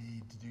wants to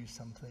do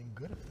something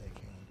good if they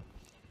can.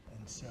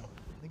 And so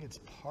I think it's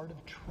part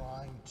of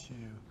trying to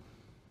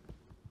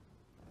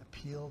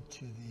appeal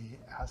to the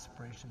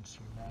aspirations,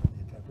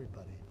 humanity of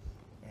everybody,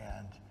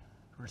 and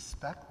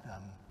respect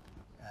them,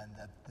 and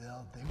that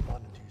they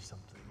want to do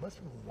something. Most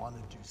people want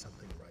to do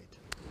something right.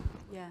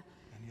 Yeah.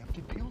 And you have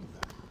to appeal to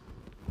that.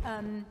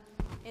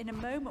 In a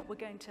moment, we're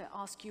going to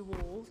ask you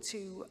all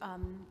to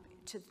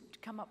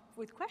come up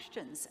with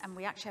questions. And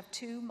we actually have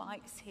 2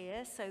 mics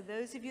here. So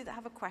those of you that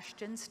have a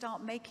question,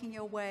 start making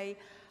your way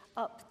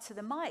up to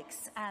the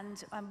mics.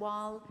 And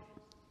while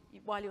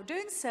you're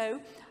doing so,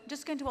 I'm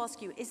just going to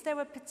ask you, is there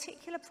a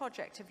particular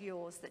project of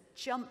yours that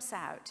jumps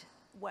out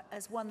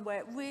as one where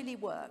it really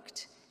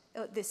worked?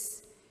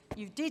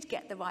 You did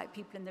get the right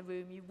people in the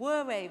room. You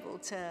were able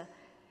to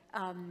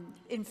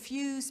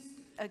infuse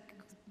a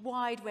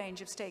wide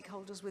range of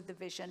stakeholders with the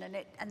vision,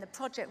 and the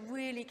project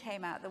really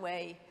came out the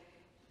way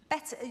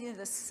better.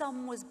 The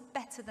sum was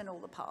better than all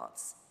the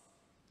parts.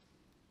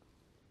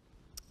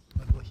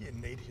 I'm looking at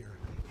Nate here.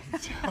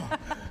 So,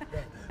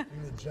 the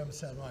thing that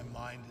jumps out of my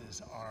mind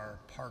is our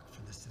park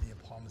for the city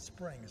of Palm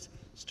Springs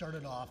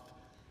started off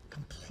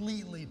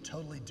completely,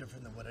 totally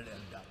different than what it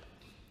ended up.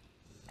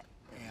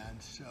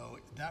 And so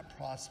that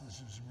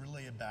process was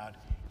really about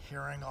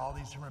hearing all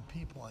these different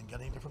people and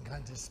getting different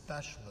kinds of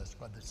specialists,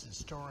 whether it's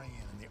historian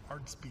and the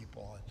arts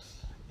people,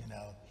 and,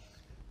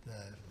 the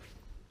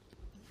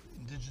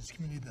indigenous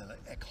community, the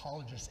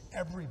ecologists,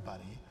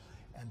 everybody.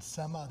 And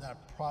somehow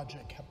that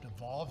project kept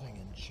evolving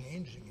and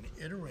changing and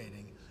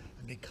iterating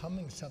and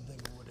becoming something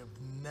that would have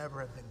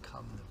never have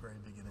become in the very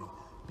beginning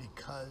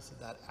because of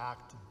that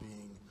act of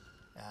being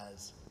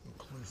as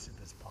inclusive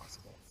as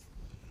possible.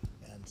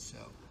 And so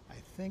I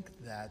think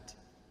that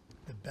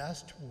the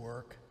best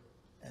work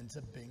ends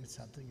up being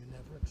something you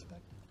never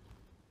expected.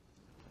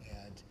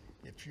 And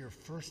if your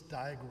first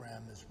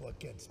diagram is what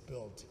gets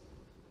built,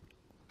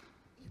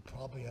 you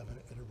probably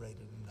haven't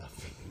iterated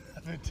enough. You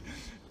haven't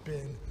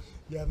been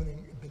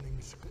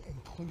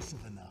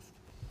inclusive enough.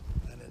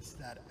 And it's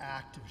that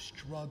act of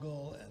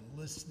struggle and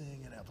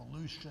listening and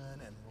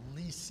evolution and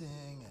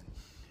releasing and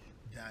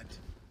that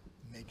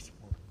makes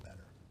work better.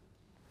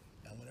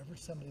 And whenever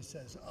somebody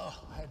says,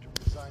 oh, I had to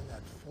resign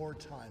that 4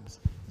 times,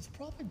 it's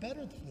probably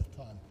better the 5th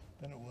time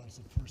than it was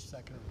the 1st,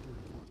 2nd, or 3rd,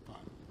 or 4th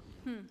time.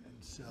 And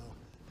so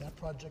that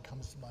project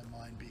comes to my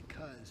mind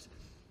because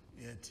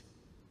it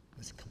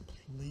was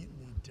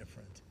completely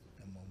different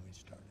than when we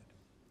started.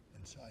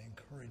 And so I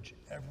encourage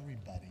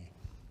everybody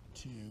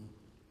to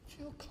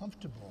feel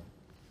comfortable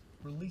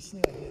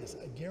releasing ideas.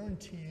 I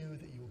guarantee you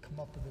that you will come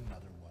up with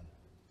another one.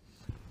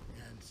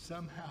 And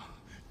somehow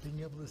being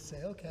able to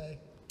say, okay,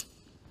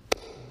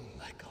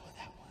 let go of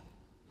that one.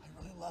 I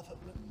really love it,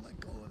 but let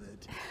go of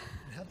it.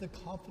 And have the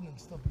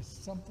confidence there'll be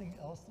something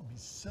else that'll be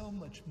so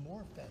much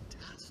more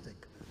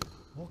fantastic.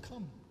 Will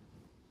come.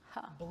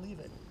 Believe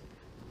it.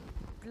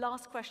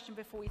 Last question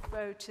before we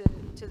throw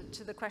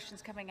to the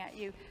questions coming at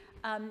you.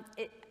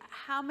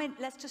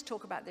 Let's just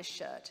talk about this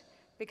shirt,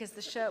 because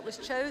the shirt was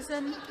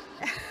chosen.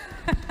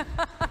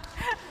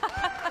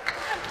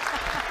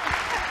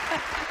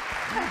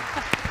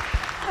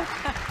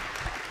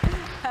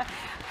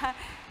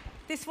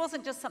 This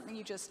wasn't just something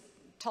you just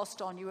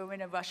tossed on. You were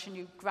in a rush and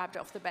you grabbed it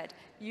off the bed.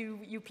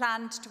 You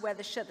planned to wear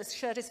the shirt. The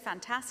shirt is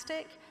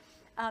fantastic.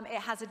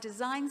 It has a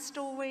design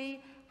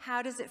story.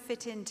 How does it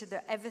fit into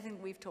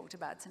everything we've talked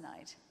about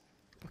tonight?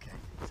 Okay,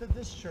 so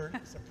this shirt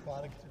is a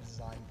product of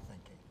design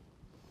thinking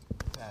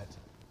that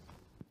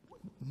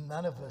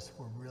none of us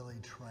were really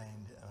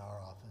trained in our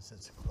office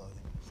as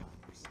clothing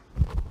designers.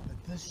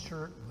 But this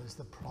shirt was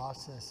the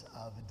process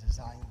of a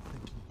design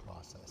thinking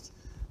process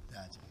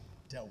that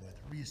dealt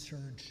with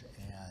research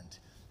and,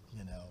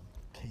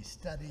 case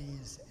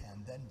studies,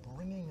 and then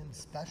bringing in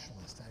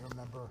specialists. I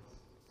remember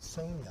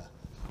Sonia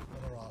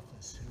in our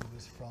office, who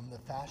was from the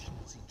Fashion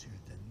Institute,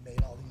 that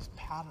made all these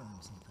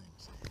patterns and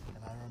things.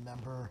 And I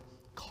remember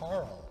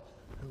Carl,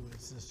 who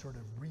is this sort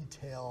of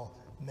retail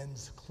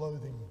men's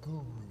clothing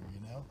guru,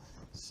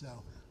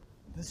 So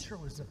this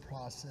shirt was a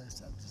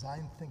process of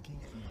design thinking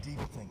and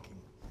deep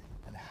thinking,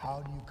 and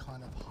how do you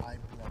kind of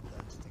hybrid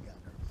those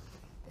together.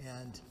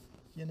 And,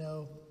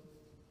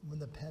 when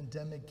the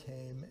pandemic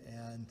came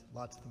and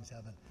lots of things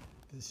happened,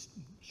 this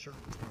shirt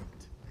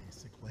tanked,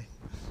 basically.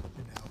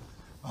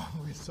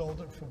 We sold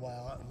it for a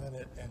while and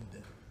then it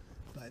ended.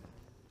 But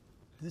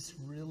this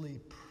really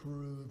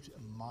proved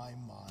in my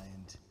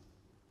mind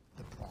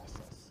the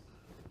process.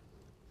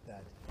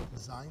 That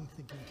design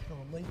thinking can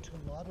relate to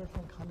a lot of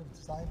different kind of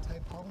design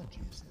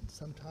typologies. And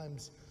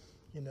sometimes,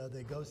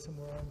 they go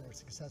somewhere and they're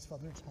successful.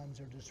 Other times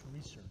they're just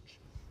research.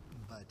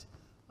 But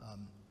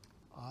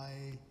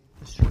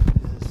this shirt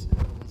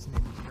was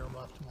named Guillermo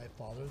after my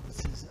father.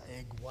 This is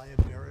a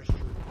Guayabera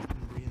shirt that's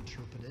been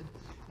reinterpreted.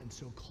 And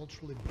so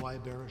culturally,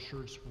 Guayabera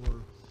shirts were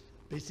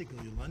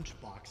basically lunch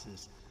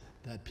boxes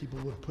that people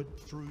would put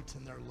fruit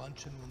in their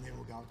luncheon when they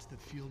would go out to the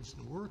fields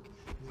and work.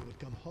 And they would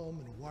come home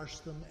and wash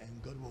them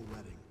and go to a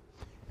wedding.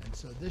 And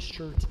so this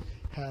shirt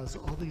has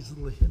all these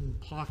little hidden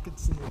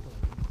pockets in it that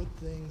I can put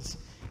things,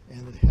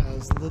 and it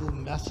has little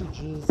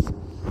messages.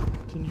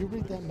 Can you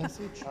read that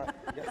message?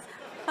 Yes.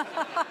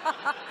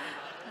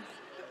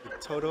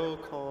 Todo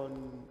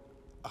con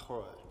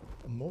amor.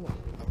 Amor.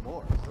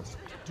 Let's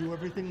do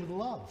everything with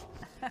love.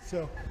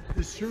 So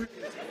the shirt.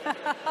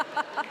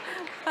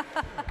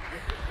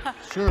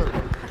 Sure.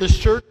 The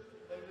shirt.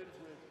 Loaded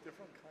with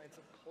different kinds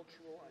of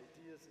cultural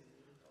ideas and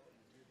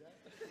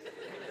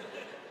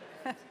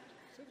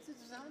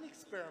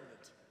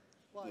experiment.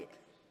 Like,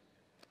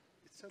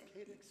 it's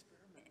okay to experiment.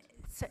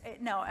 So,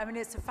 no, I mean,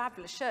 it's a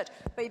fabulous shirt,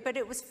 but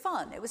it was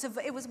fun. It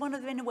was one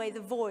of, in a way, the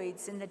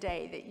voids in the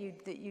day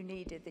that you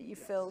needed, that you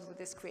filled with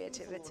this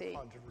creativity. It's a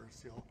little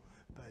controversial,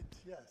 but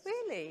yes.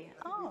 Really?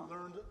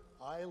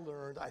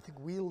 I think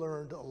we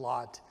learned a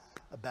lot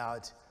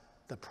about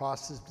the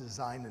process of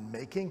design and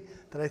making,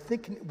 that I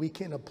think we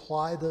can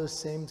apply those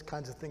same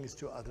kinds of things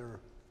to other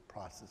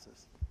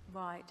processes.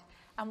 Right.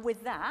 And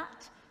with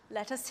that,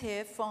 let us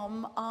hear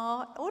from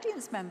our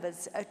audience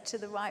members. To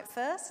the right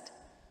first.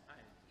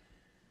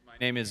 My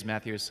name is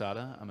Matthew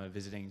Asada. I'm a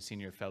visiting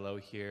senior fellow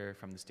here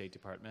from the State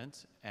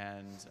Department,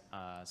 and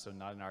so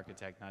not an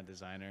architect, not a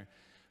designer.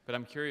 But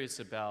I'm curious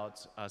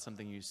about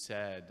something you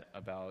said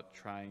about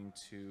trying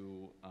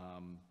to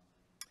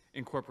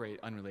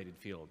incorporate unrelated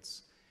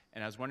fields.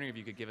 And I was wondering if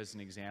you could give us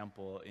an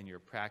example in your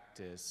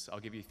practice.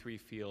 I'll give you 3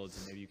 fields,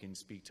 and maybe you can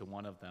speak to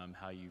one of them,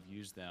 how you've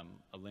used them: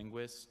 a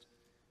linguist,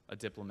 a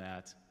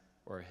diplomat,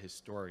 or a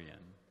historian.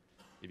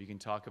 If you can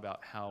talk about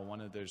how one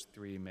of those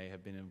 3 may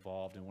have been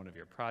involved in one of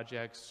your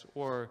projects,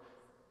 or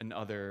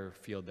another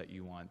field that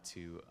you want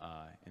to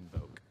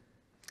invoke.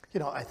 You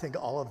know, I think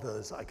all of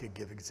those I could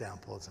give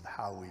examples of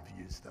how we've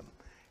used them.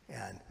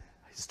 And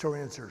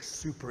historians are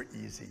super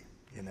easy,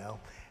 you know,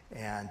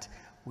 and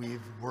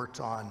we've worked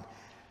on,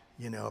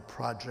 you know,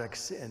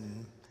 projects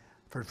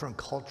for different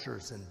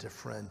cultures and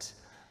different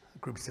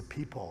groups of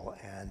people,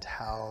 and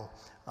how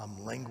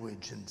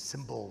language and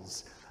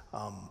symbols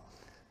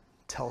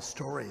tell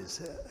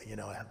stories, you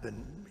know, have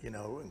been, you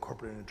know,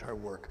 incorporated into our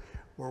work.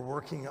 We're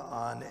working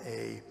on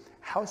a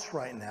house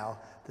right now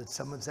that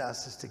someone's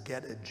asked us to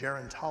get a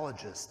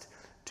gerontologist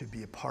to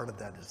be a part of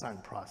that design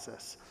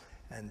process.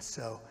 And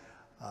so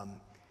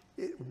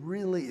it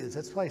really is,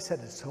 that's why I said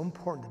it's so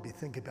important to be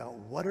thinking about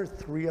what are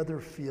 3 other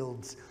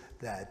fields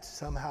that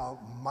somehow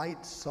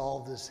might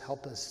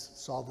help us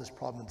solve this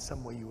problem in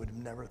some way you would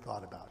have never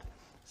thought about.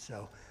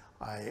 So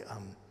I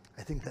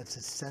think that's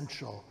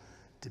essential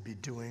to be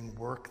doing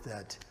work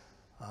that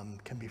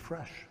can be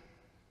fresh.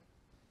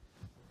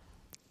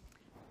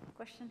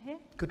 Question here?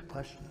 Good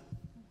question.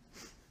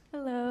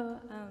 Hello,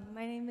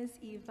 my name is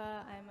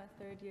Eva. I'm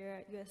a 3rd year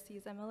at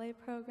USC's MLA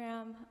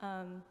program.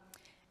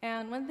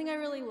 And one thing I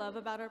really love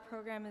about our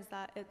program is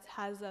that it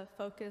has a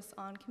focus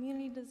on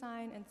community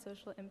design and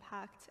social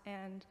impact.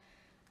 And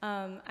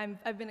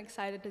I've been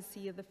excited to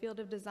see the field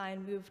of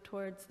design move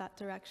towards that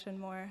direction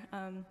more.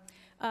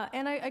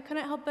 And I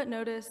couldn't help but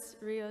notice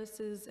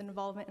Rios's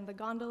involvement in the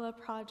gondola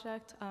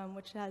project,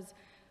 which has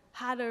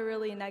had a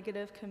really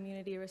negative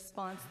community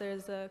response.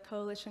 There's a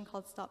coalition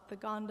called Stop the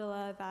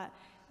Gondola that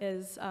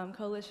is a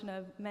coalition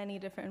of many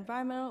different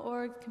environmental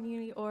orgs,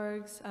 community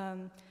orgs.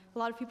 A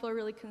lot of people are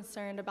really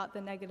concerned about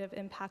the negative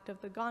impact of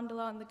the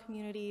gondola on the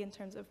community in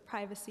terms of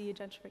privacy,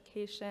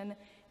 gentrification,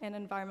 and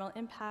environmental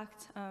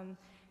impact.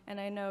 And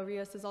I know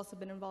Rios has also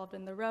been involved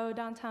in the Row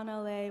downtown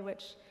LA,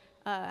 which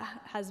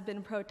has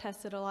been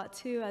protested a lot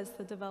too, as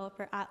the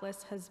developer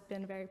Atlas has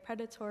been very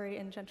predatory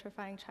in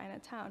gentrifying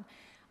Chinatown.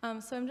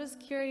 So I'm just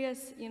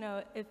curious, you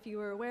know, if you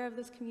were aware of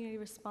this community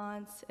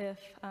response, if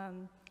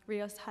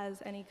Rios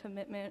has any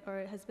commitment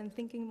or has been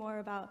thinking more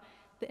about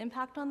the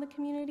impact on the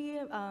community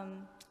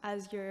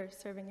as you're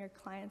serving your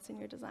clients in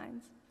your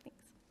designs.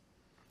 Thanks.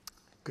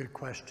 Good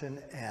question,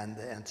 and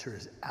the answer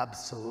is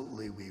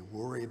absolutely. We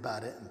worry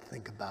about it and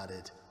think about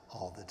it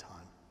all the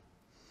time.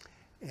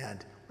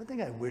 And one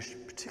thing I wish,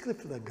 particularly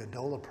for the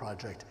gondola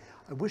project,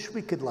 I wish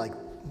we could like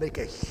make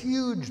a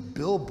huge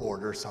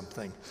billboard or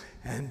something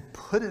and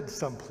put it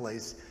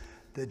someplace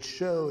that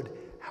showed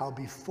how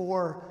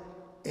before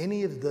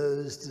any of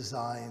those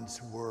designs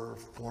were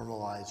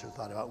formalized or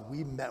thought about,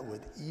 we met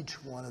with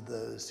each one of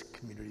those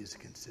communities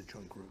and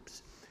constituent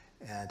groups.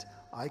 And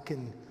I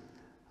can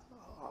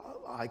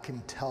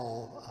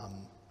tell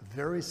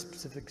very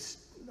specific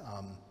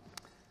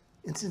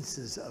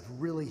instances of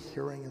really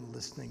hearing and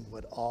listening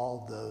what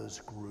all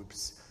those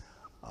groups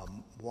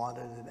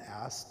wanted and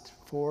asked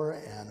for,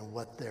 and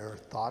what their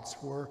thoughts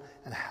were,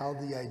 and how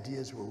the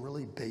ideas were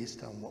really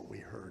based on what we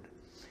heard.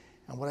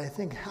 And what I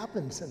think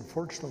happens,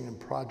 unfortunately, in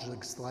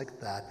projects like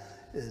that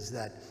is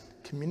that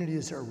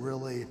communities are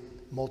really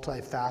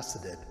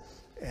multifaceted,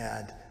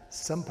 and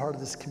some part of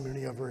this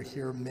community over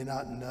here may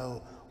not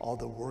know all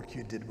the work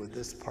you did with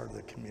this part of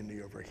the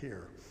community over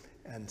here.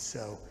 And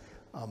so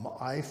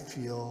I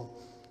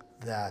feel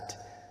that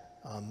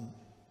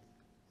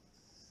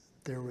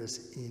there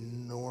was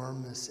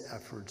enormous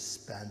effort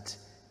spent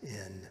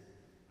in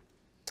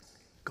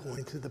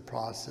going through the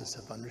process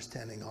of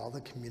understanding all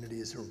the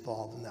communities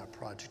involved in that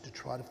project to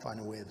try to find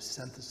a way of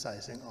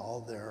synthesizing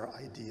all their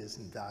ideas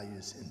and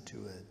values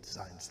into a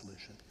design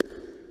solution.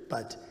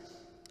 But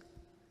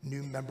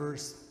new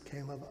members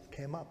came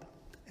up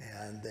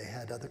and they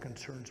had other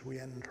concerns we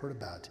hadn't heard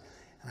about.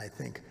 And I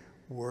think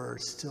we're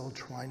still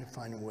trying to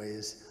find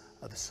ways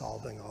of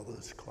solving all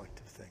those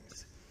collective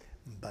things.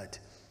 But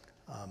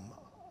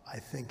I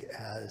think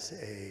as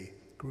a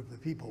group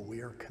of people, we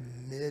are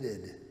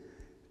committed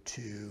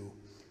to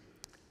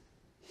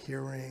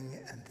hearing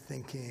and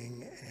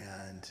thinking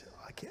and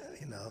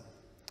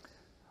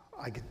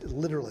I could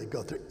literally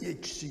go through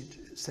each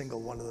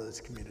single one of those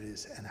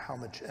communities and how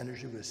much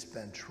energy was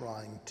spent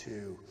trying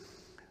to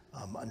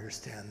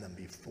understand them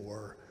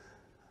before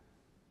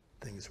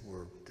things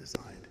were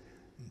designed.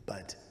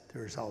 But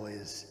there's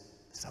always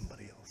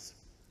somebody else.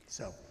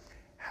 So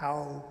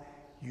how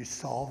you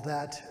solve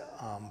that,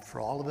 for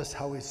all of us,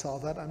 how we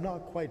solve that, I'm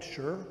not quite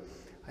sure.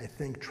 I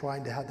think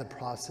trying to have the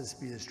process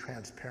be as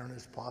transparent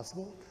as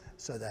possible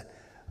so that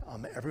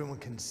everyone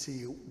can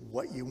see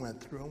what you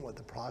went through and what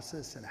the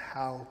process and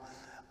how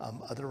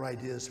other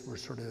ideas were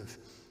sort of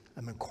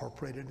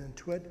incorporated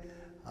into it.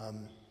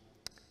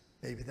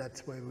 Maybe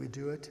that's the way we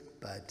do it,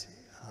 but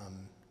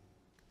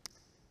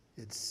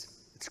it's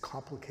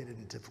complicated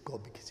and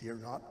difficult because you're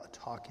not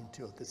talking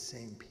to the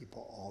same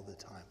people all the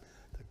time.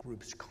 The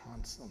groups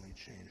constantly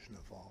change and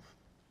evolve.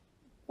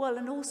 Well,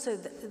 and also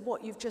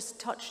what you've just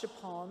touched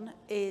upon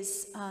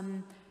is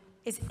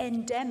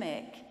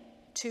endemic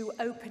to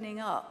opening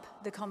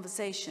up the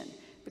conversation,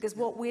 because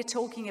what we're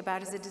talking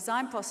about is a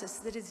design process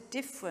that is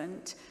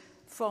different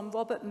from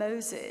Robert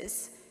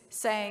Moses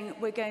saying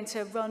we're going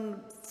to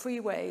run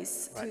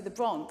freeways through the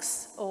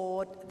Bronx,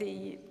 or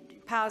the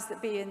powers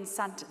that be in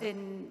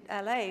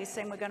LA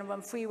saying we're going to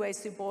run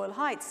freeways through Boyle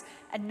Heights,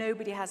 and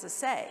nobody has a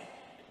say.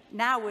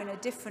 Now we're in a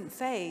different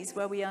phase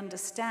where we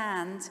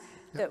understand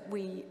that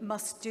we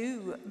must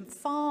do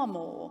far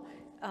more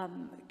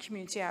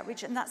community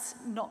outreach, and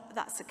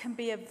that can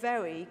be a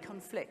very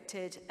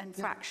conflicted and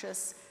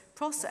fractious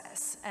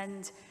process.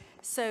 And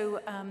so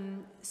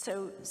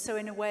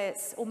in a way,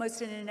 it's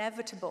almost an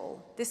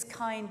inevitable. This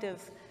kind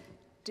of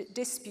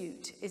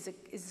dispute is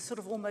a sort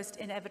of almost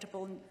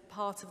inevitable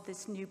part of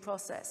this new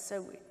process.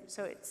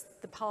 So it's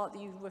the part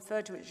that you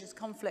referred to, which is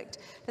conflict.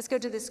 Let's go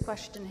to this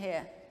question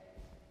here.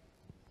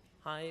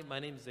 Hi, my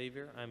name is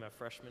Xavier. I'm a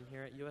freshman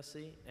here at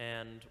USC,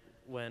 and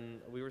when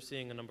we were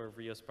seeing a number of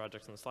Rios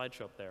projects on the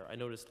slideshow up there, I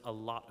noticed a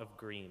lot of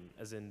green,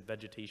 as in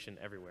vegetation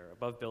everywhere,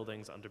 above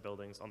buildings, under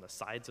buildings, on the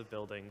sides of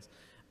buildings.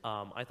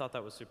 I thought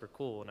that was super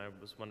cool, and I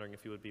was wondering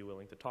if you would be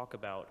willing to talk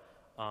about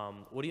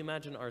what do you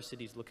imagine our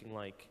cities looking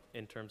like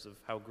in terms of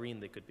how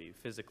green they could be,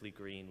 physically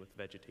green with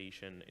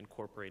vegetation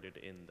incorporated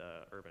in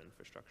the urban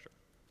infrastructure?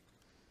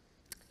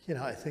 You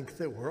know, I think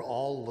that we're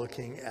all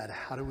looking at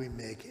how do we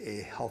make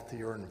a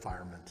healthier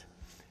environment,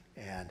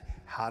 and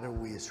how do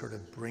we sort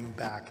of bring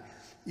back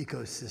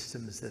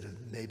ecosystems that have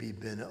maybe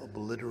been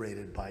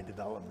obliterated by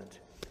development.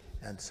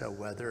 And so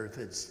whether if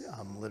it's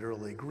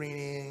literally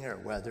greening, or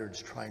whether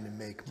it's trying to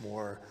make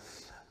more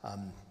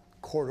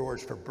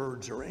corridors for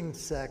birds or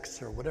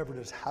insects, or whatever it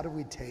is, how do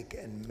we take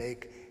and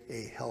make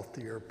a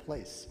healthier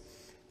place?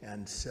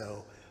 And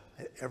so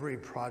every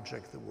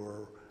project that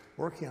we're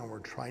working on, we're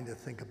trying to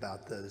think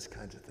about those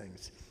kinds of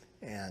things.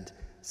 And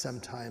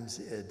sometimes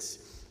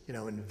it's, you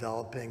know,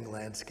 enveloping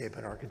landscape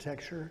and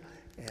architecture,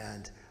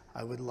 and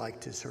I would like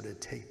to sort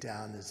of take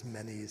down as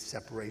many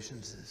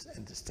separations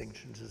and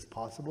distinctions as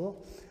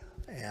possible.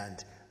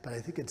 But I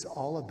think it's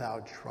all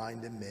about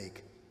trying to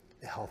make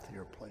a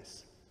healthier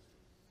place.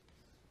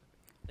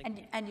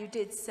 And you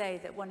did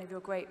say that one of your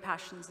great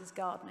passions is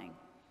gardening.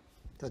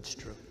 That's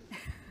true.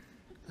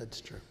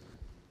 That's true.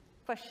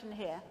 Question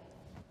here.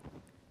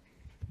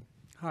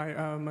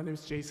 Hi, my name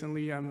is Jason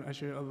Lee. I'm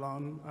actually an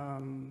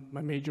alum.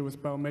 My major was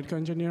biomedical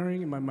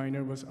engineering, and my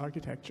minor was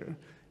architecture.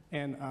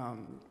 And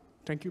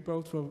thank you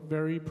both for a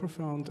very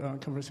profound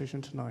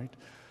conversation tonight.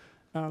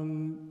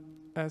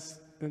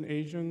 As an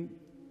Asian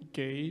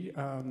gay,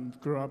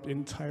 grew up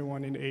in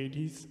Taiwan in the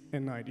 80s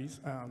and 90s,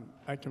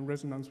 I can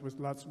resonate with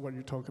lots of what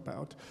you talk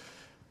about.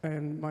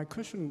 And my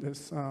question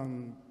is,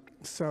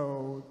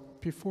 so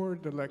before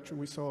the lecture,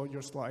 we saw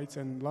your slides,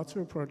 and lots of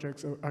your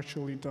projects are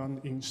actually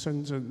done in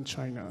Shenzhen,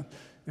 China.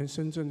 And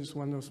Shenzhen is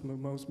one of the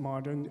most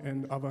modern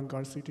and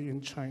avant-garde cities in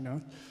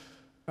China.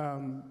 I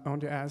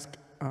want to ask,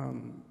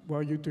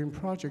 while you're doing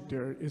project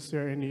there, is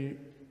there any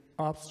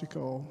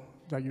obstacle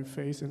that you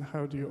face, and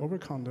how do you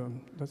overcome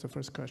them? That's the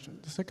first question.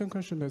 The second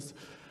question is,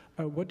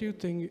 what do you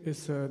think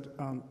is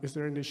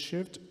there any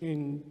shift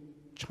in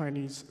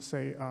Chinese,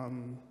 say,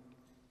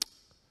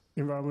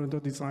 environmental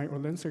design or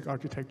landscape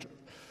architecture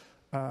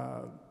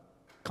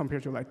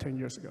compared to like 10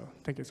 years ago?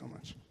 Thank you so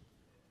much.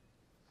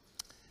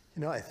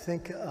 You know, I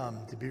think,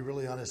 to be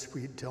really honest,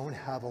 we don't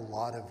have a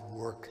lot of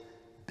work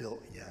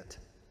built yet.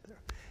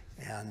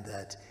 And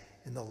that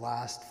in the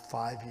last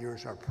 5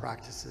 years, our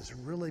practice has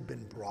really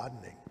been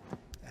broadening.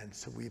 And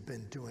so we've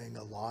been doing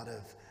a lot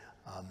of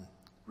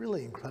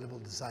really incredible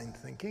design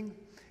thinking,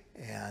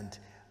 and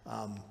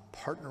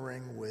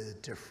partnering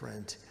with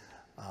different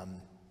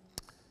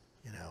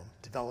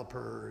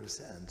developers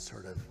and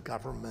sort of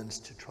governments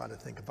to try to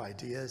think of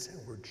ideas.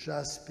 And we're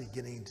just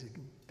beginning to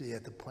be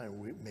at the point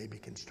where we maybe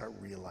can start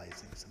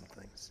realizing some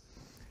things.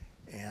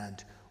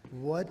 And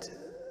what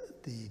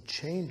the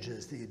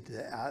changes, to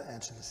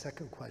answer the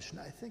second question,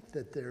 I think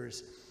that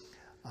there's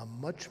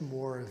much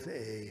more of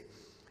a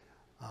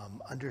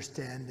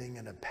understanding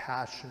and a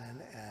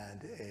passion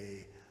and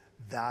a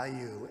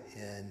value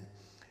in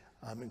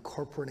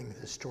incorporating the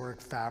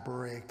historic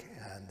fabric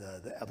and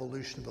the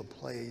evolution of a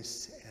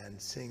place and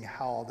seeing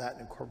how all that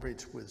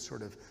incorporates with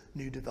sort of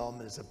new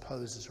development as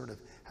opposed to sort of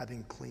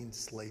having clean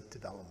slate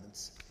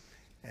developments.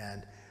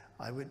 And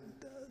I would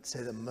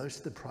say that most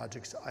of the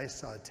projects I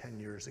saw 10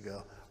 years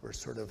ago were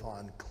sort of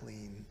on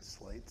clean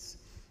slates.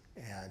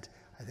 And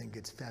I think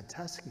it's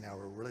fantastic now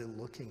we're really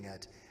looking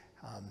at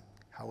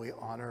how we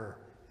honor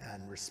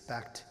and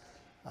respect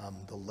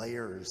the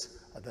layers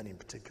of any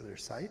particular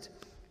site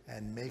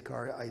and make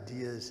our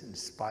ideas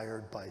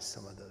inspired by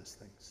some of those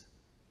things.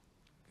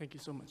 Thank you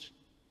so much.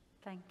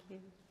 Thank you.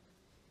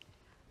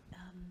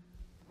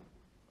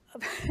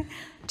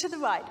 To the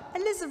right,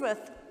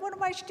 Elizabeth, one of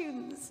my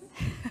students.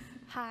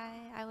 Hi,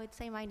 I would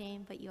say my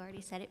name, but you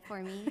already said it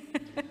for me.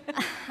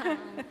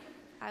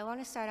 I want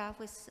to start off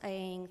with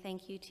saying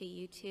thank you to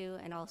you two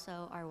and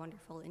also our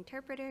wonderful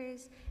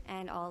interpreters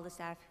and all the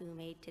staff who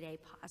made today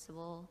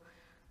possible.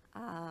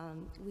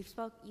 You've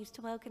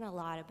spoken a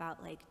lot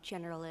about like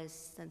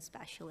generalists and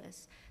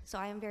specialists. So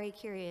I am very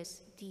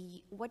curious,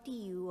 what do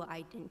you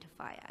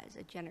identify as,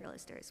 a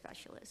generalist or a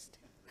specialist?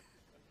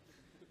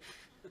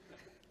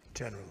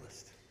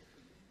 Generalist.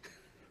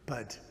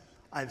 But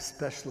I have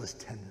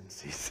specialist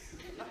tendencies.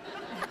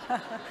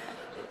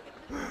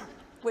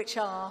 Which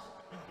are?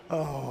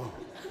 Oh,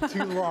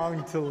 too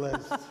long to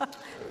list.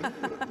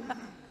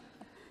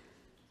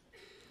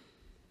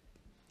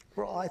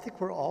 I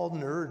think we're all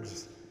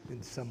nerds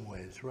in some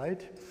ways,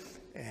 right?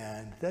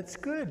 And that's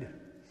good.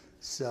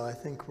 So I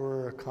think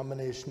we're a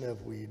combination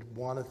of we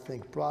want to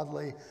think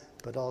broadly,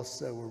 but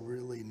also we're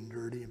really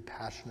nerdy and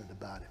passionate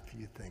about a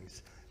few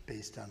things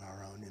based on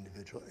our own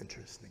individual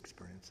interests and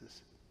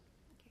experiences.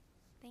 Okay.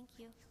 Thank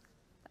you.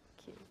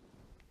 Thank you.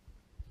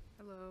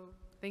 Hello.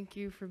 Thank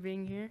you for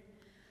being here.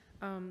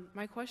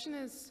 My question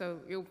is, so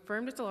your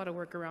firm does a lot of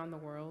work around the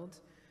world.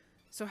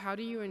 So how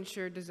do you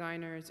ensure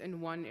designers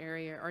in one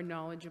area are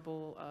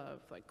knowledgeable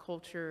of like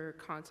culture,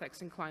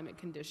 context, and climate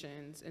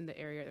conditions in the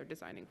area they're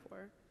designing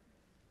for?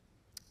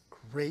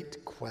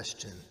 Great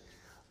question.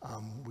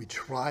 We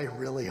try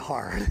really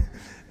hard.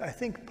 I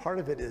think part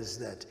of it is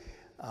that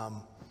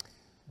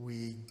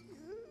we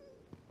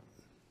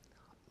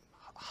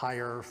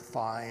hire,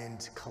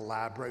 find,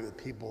 collaborate with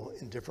people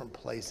in different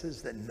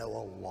places that know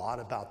a lot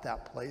about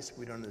that place.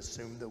 We don't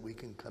assume that we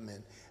can come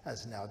in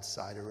as an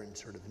outsider and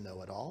sort of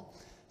know it all.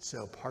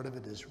 So part of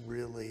it is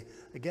really,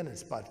 again,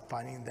 it's about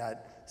finding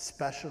that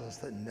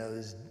specialist that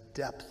knows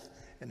depth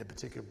in a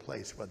particular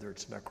place, whether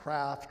it's in a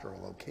craft or a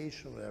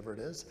location, whatever it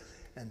is.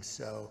 And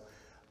so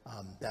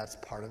that's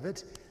part of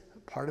it.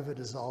 Part of it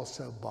is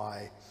also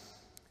by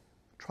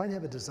trying to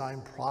have a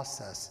design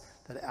process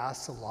that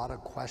asks a lot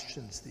of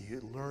questions that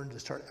you learn to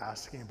start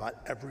asking about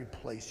every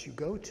place you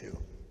go to,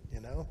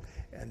 you know?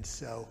 And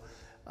so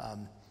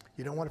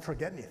you don't want to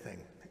forget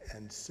anything.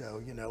 And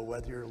so, you know,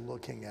 whether you're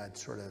looking at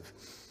sort of,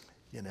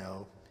 you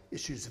know,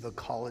 issues of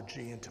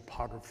ecology and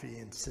topography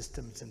and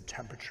systems and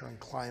temperature and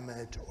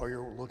climate, or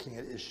you're looking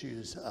at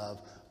issues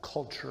of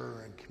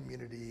culture and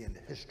community and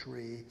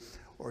history,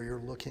 or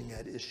you're looking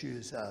at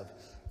issues of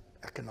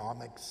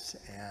economics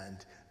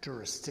and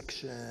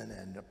jurisdiction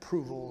and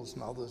approvals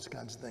and all those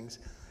kinds of things.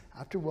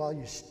 After a while,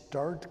 you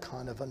start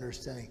kind of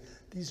understanding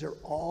these are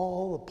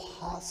all the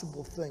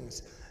possible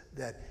things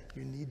that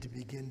you need to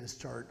begin to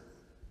start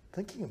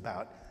thinking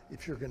about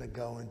if you're going to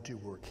go and do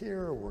work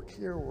here, or work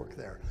here, or work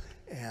there.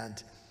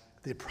 And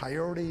the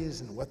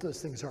priorities and what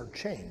those things are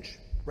change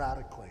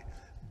radically.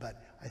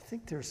 But I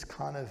think there's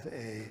kind of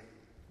a,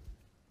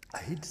 I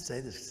hate to say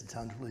this because it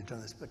sounds really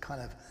journalist, but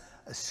kind of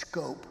a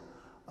scope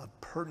of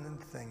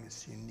pertinent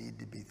things you need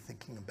to be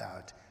thinking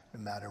about no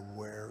matter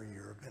where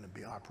you're going to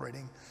be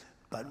operating.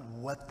 But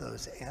what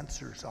those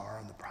answers are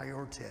and the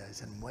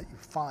priorities and what you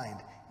find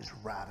is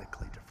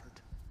radically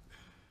different.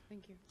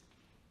 Thank you.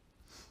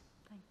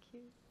 Thank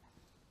you.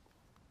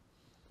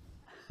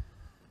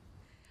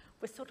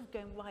 We're sort of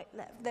going right,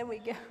 left. There we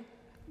go.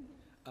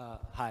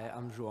 Hi,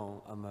 I'm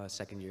João. I'm a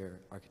second-year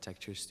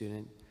architecture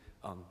student.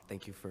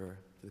 Thank you for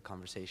the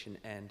conversation.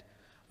 And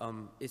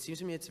it seems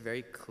to me it's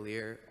very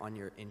clear on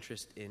your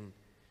interest in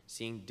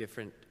seeing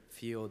different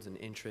fields and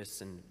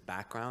interests and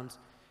backgrounds.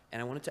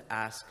 And I wanted to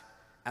ask,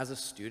 as a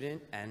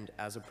student and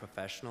as a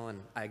professional,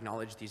 and I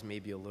acknowledge these may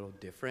be a little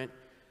different,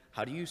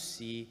 how do you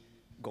see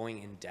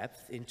going in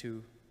depth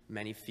into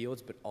many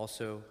fields, but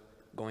also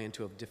going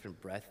into a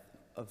different breadth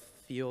of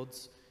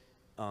fields?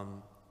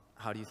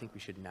 How do you think we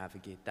should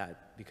navigate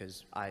that?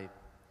 Because I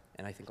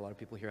think a lot of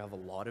people here have a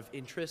lot of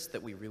interests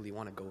that we really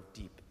want to go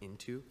deep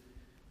into.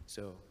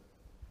 So.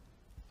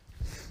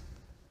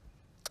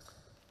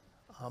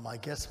 I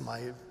guess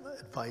my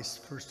advice,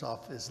 first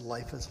off, is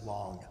life is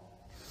long.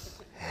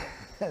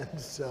 And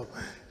so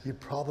you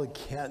probably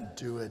can't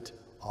do it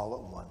all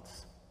at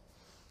once.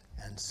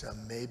 And so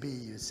maybe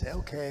you say,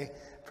 okay,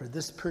 for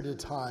this period of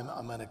time,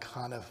 I'm going to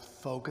kind of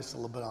focus a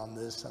little bit on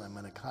this and I'm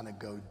going to kind of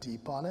go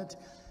deep on it,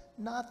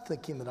 not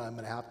thinking that I'm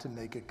going to have to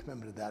make a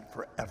commitment to that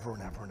forever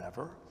and ever and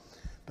ever.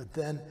 But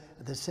then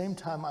at the same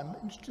time, I'm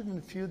interested in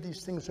a few of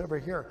these things over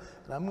here,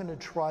 and I'm going to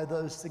try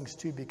those things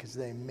too because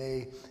they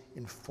may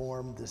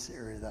inform this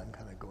area that I'm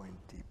kind of going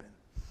deep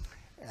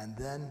in. And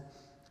then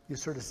you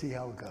sort of see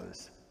how it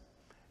goes.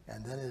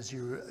 And then as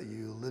you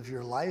live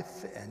your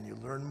life and you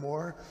learn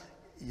more,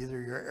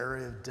 either your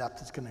area of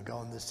depth is going to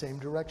go in the same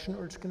direction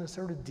or it's going to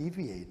sort of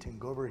deviate and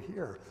go over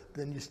here.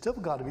 Then you still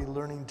got to be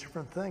learning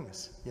different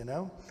things, you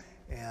know?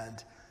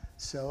 And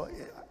so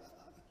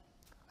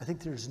I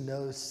think there's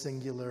no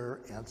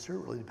singular answer. It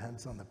really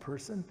depends on the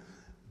person.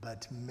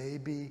 But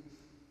maybe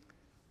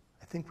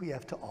I think we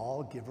have to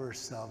all give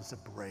ourselves a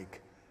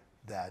break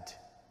that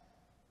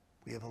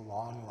we have a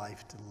long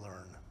life to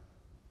learn.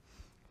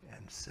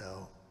 And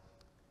so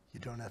you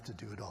don't have to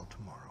do it all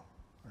tomorrow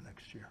or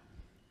next year.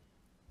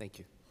 Thank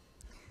you.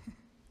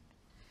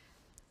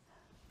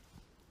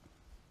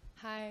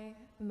 Hi,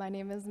 my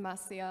name is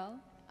Maciel.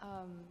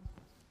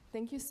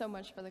 Thank you so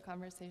much for the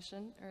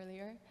conversation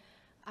earlier.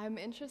 I'm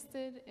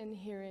interested in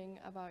hearing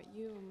about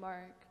you,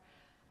 Mark,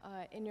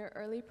 in your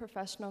early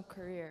professional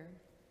career.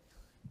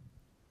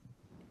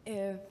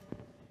 If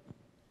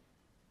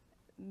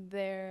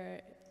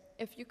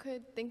you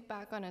could think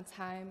back on a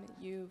time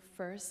you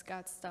first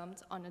got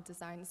stumped on a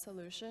design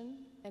solution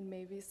and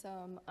maybe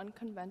some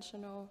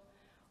unconventional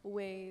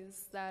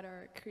ways that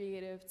are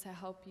creative to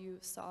help you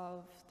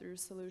solve through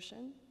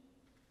solution.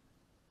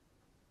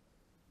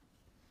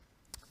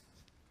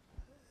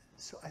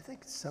 So I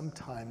think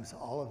sometimes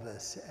all of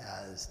us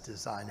as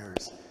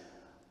designers,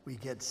 we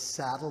get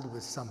saddled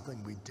with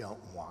something we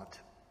don't want.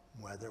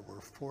 Whether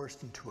we're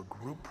forced into a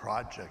group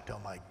project,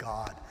 oh my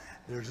God,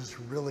 there's this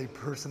really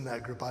person in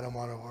that group I don't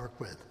want to work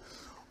with.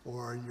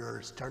 Or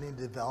you're starting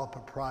to develop a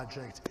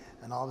project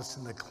and all of a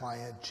sudden the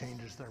client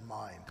changes their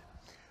mind.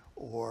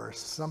 Or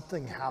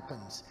something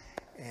happens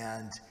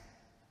and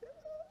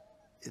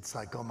it's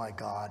like, oh my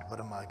God, what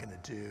am I going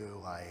to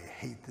do? I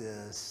hate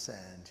this,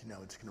 and you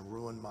know, it's going to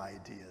ruin my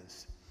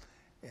ideas.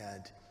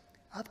 And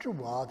after a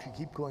while, if you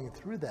keep going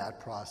through that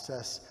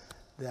process,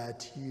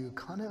 that you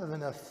kind of have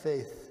enough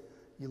faith,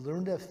 you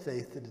learn to have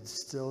faith that it's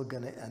still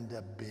going to end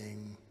up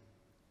being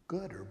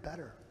good or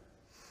better.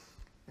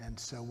 And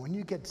so when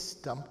you get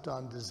stumped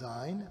on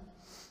design,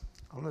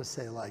 I'm going to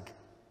say, like,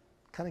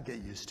 kind of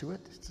get used to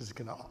it. It's just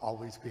going to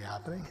always be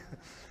happening.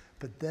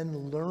 But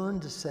then learn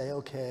to say,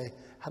 okay,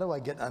 how do I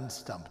get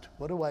unstumped?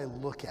 What do I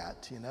look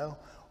at, you know?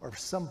 Or if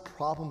some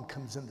problem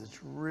comes in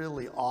that's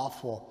really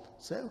awful,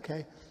 say,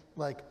 okay,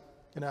 like,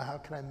 you know, how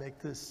can I make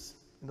this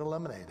into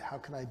lemonade? How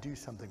can I do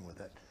something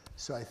with it?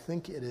 So I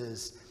think it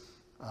is,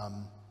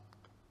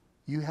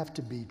 you have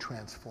to be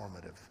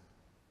transformative.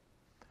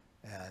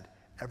 And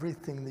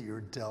everything that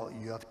you're dealt,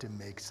 you have to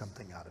make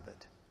something out of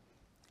it.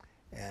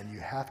 And you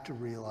have to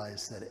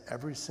realize that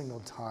every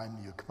single time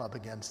you come up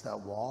against that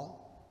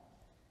wall,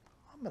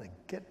 I'm going to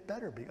get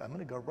better. I'm going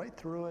to go right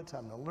through it.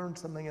 I'm going to learn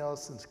something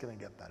else, and it's going to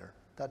get better.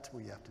 That's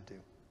what you have to do.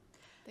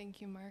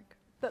 Thank you, Mark.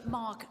 But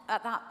Mark,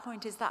 at that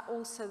point, is that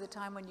also the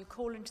time when you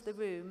call into the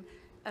room,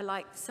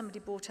 like somebody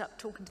brought up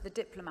talking to the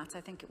diplomat,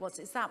 I think it was.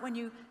 Is that when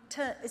you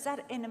turn, is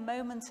that in a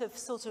moment of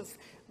sort of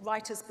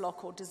writer's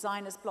block or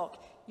designer's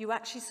block, you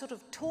actually sort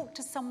of talk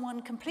to someone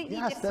completely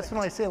different? Yes, that's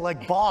when I say,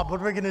 like, Bob,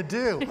 what are we going to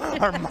do?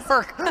 Or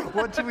Mark,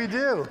 what should we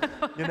do?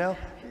 You know?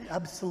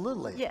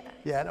 Absolutely. Yeah.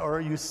 Yeah, or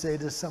you say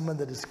to someone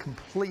that is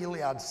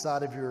completely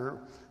outside of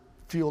your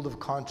field of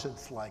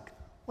conscience, like,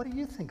 what do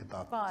you think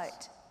about this?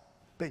 Right.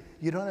 But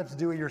you don't have to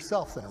do it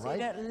yourself then, So right?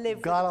 you don't live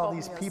You've got with the all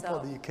these problem people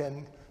yourself. that you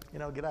can, you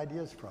know, get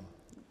ideas from.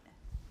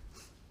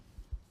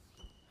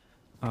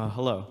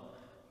 Hello.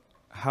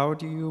 How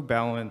do you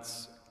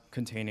balance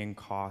containing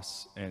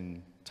costs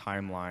and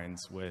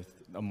timelines with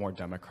a more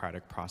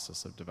democratic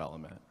process of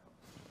development?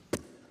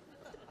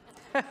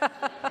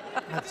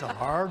 That's a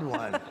hard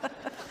one.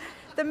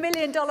 The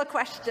million-dollar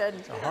question.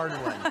 It's a hard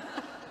one.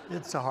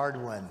 It's a hard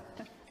one.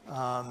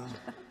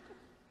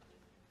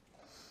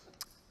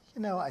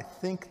 You know, I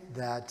think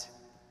that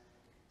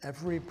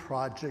every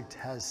project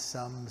has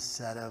some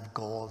set of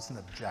goals and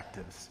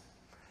objectives.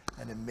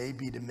 And it may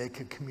be to make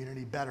a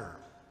community better.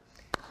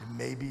 It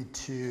may be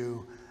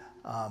to,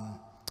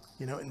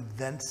 you know,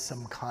 invent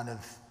some kind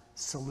of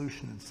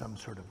solution in some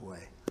sort of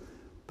way.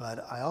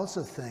 But I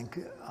also think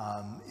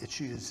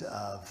issues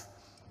of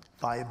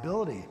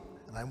viability,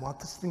 and I want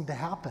this thing to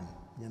happen,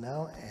 you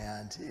know,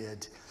 and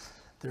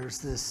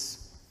there's,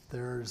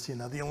 you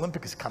know, the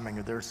Olympics coming,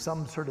 or there's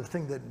some sort of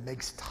thing that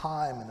makes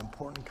time an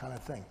important kind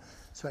of thing.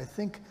 So I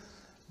think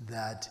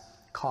that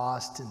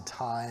cost and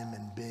time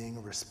and being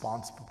a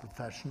responsible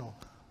professional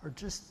are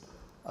just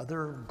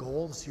other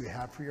goals you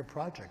have for your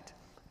project.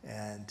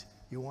 And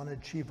you want to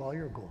achieve all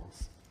your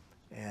goals.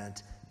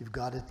 And you've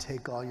got to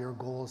take all your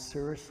goals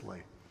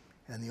seriously.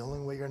 And the only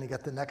way you're going to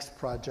get the next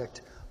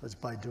project is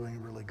by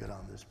doing really good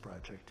on this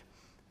project.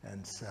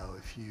 And so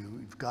if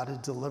you've got to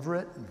deliver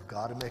it, you've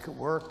got to make it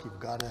work, you've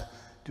got to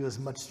do as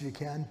much as you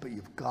can, but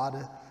you've got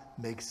to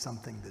make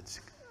something that's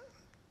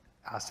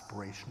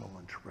aspirational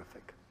and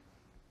terrific.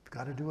 You've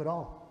got to do it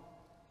all.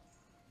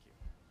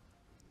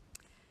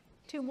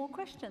 Two more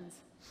questions.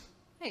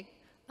 Hey,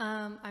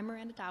 I'm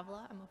Miranda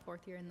Davila. I'm a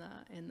fourth year in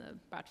the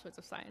Bachelor's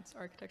of Science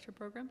Architecture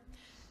program,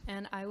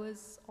 and I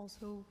was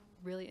also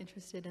really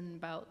interested in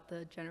about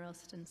the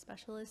generalist and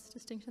specialist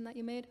distinction that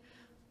you made.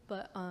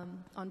 But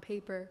on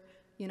paper,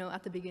 you know,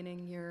 at the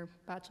beginning, your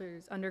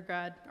bachelor's,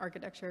 undergrad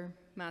architecture,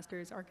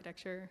 master's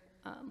architecture,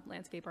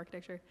 landscape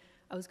architecture.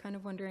 I was kind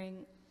of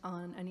wondering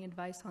on any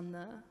advice on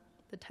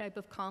the type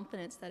of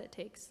confidence that it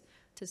takes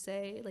to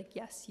say, like,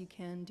 yes, you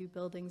can do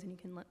buildings and you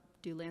can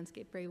do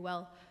landscape very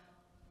well.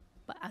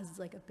 But as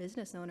like a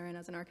business owner and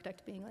as an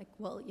architect being like,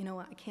 well, you know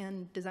what, I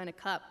can design a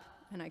cup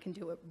and I can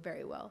do it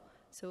very well.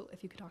 So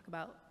if you could talk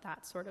about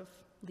that sort of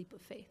leap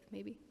of faith,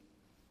 maybe.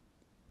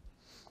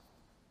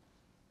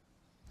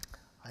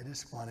 I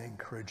just want to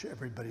encourage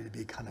everybody to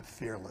be kind of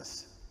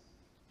fearless.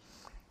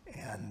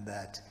 And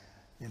that,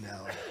 you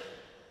know,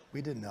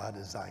 we didn't know how to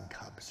design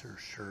cups or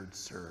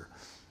shirts or,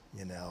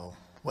 you know,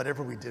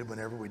 whatever we did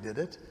whenever we did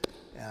it.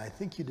 And I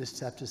think you just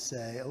have to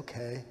say,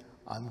 okay,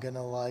 I'm going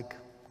to like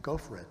go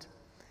for it.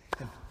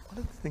 And one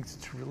of the things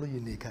that's really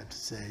unique, I have to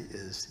say,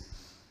 is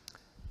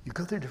you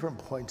go through different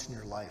points in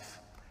your life.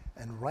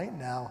 And right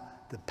now,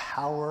 the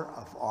power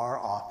of our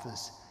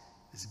office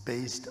is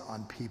based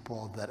on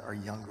people that are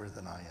younger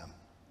than I am.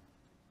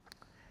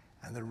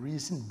 And the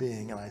reason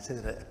being, and I say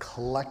that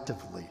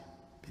collectively,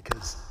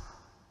 because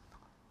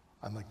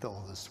I'm like the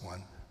oldest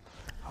one,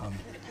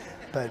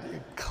 but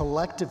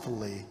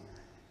collectively,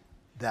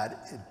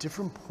 that at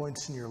different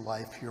points in your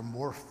life, you're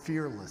more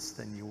fearless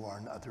than you are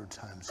in other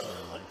times in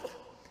your life.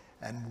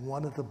 And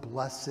one of the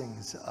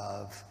blessings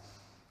of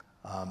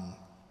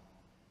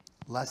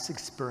less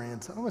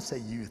experience, I don't want to say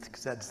youth,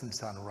 because that doesn't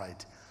sound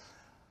right,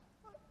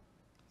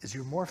 is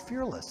you're more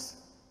fearless.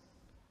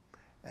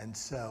 And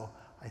so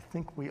I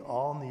think we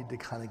all need to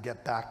kind of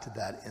get back to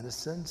that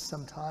innocence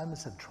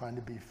sometimes of trying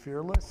to be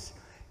fearless.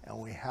 And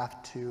we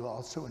have to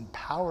also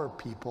empower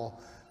people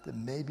that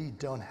maybe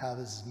don't have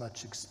as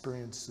much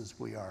experience as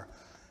we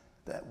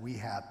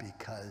have,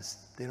 because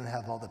they don't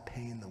have all the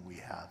pain that we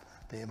have.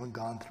 They haven't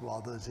gone through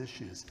all those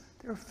issues.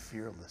 They're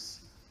fearless.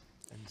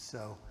 And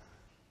so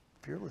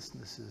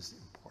fearlessness is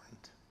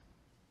important.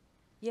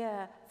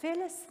 Yeah,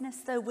 fearlessness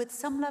though with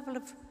some level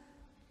of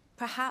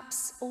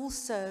perhaps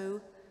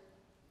also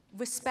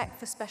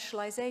respect for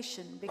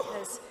specialization,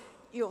 because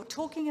you're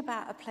talking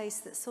about a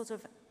place that's sort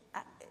of,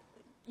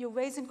 you're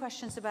raising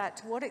questions about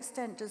to what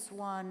extent does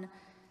one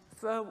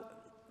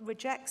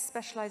reject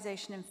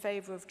specialization in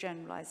favor of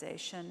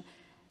generalization,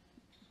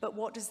 but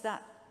what does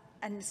that,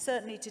 and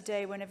certainly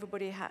today when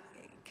everybody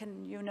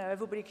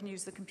everybody can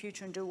use the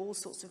computer and do all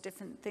sorts of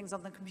different things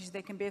on the computer.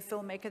 They can be a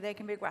filmmaker, they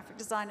can be a graphic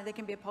designer, they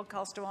can be a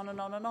podcaster, on and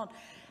on and on.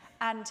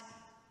 And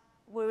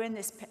we're in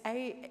this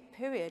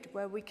period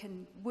where we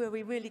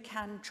really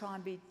can try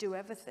and do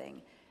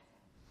everything.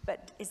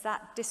 But is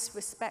that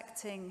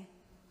disrespecting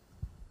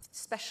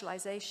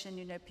specialization,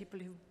 you know, people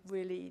who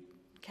really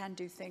can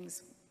do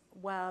things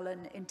well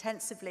and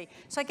intensively?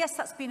 So I guess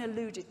that's been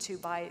alluded to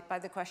by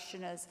the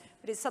questioners,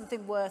 but it's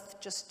something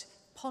worth just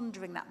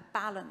pondering, that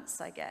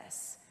balance, I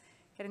guess,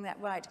 getting that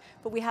right.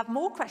 But we have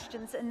more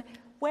questions, and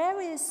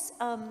where is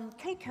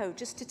Keiko,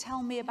 just to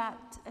tell me about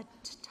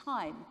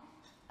time?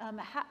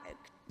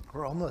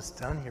 We're almost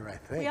done here, I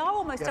think. We are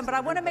almost done, but I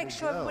want to make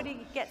sure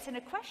everybody gets in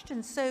a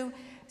question. So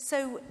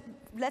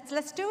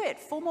let's do it.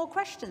 4 more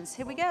questions.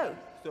 Here we go.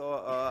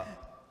 So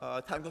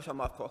thank you so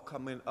much for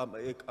coming. I'm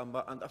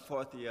on the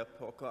 4th-year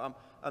program,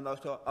 and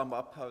also I'm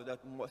a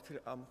project mostly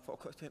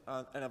focusing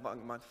on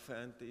environment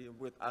friendly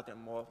with adding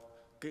more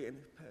green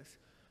space.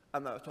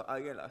 And also I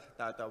realized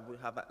that we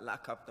have a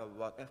lack of the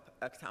water.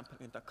 Example,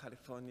 in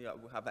California,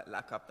 we have a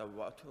lack of the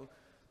water.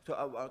 So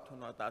I want to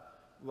know that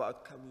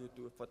what can we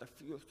do for the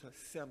future?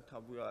 Same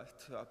time we are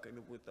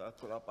struggling with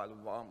global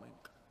warming.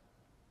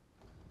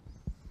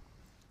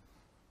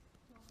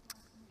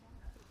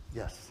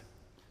 Yes.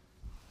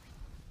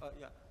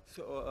 Yeah.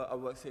 So I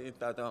was saying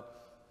that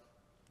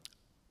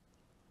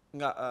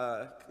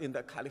in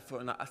the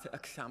California, as an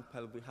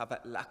example, we have a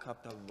lack of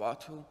the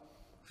water,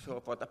 so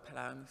for the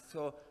plants.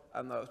 So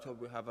and also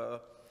we have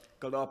a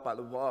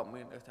global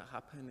warming that's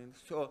happening.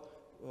 So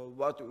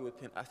what do you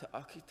think as an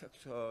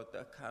architecture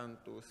that can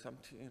do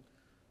something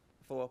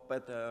for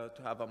better,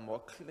 to have a more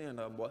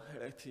cleaner, more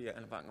healthier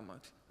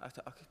environment as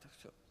an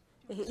architecture?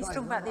 He's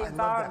talking about the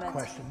environment. I love that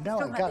question. No,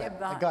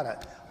 I got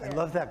it. I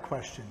love that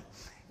question.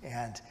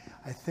 And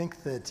I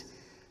think that,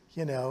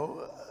 you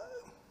know,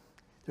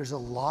 there's a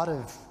lot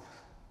of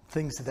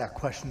things that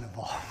question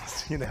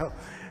involves, you know.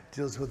 It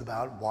deals with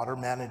about water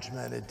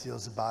management, it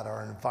deals about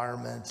our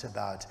environment,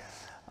 about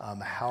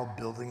how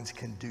buildings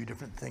can do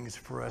different things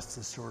for us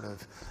to sort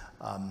of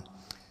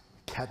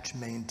catch,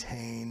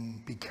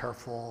 maintain, be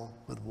careful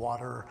with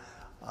water.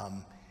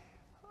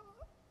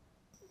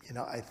 You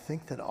know, I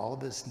think that all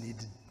of us need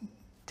to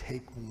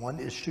take one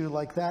issue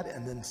like that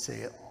and then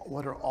say,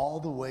 what are all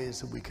the ways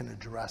that we can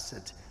address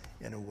it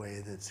in a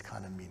way that's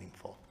kind of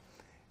meaningful?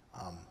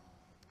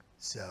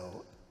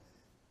 So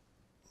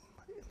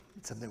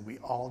it's something we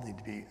all need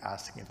to be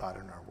asking about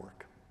in our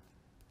work.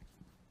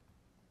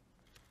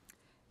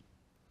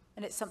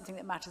 and it's something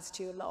that matters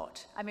to you a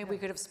lot. I mean, we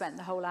could have spent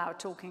the whole hour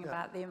talking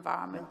about the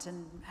environment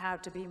and how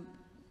to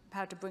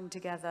bring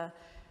together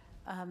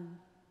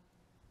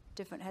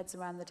different heads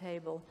around the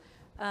table.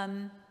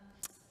 Do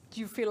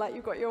you feel like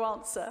you got your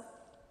answer?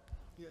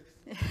 Yes.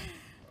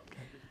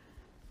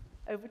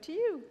 Over to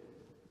you.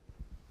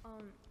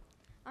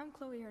 I'm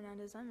Chloe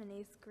Hernandez. I'm in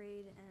 8th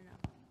grade,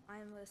 and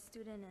I'm a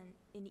student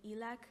in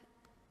ELAC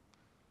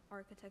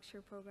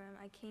architecture program.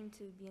 I came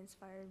to be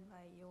inspired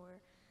by your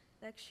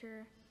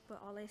lecture, but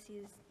all I see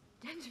is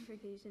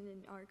gentrification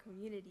in our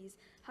communities.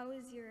 How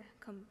is your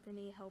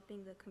company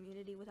helping the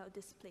community without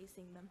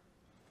displacing them?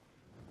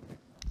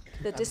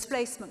 The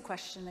displacement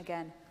question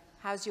again.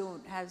 How's your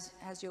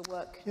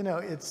work? You know,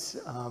 it's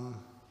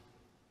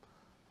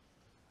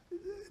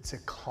a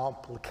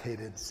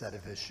complicated set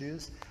of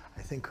issues.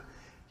 I think,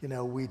 you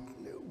know,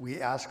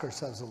 we ask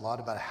ourselves a lot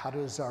about how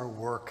does our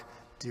work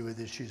deal with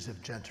issues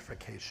of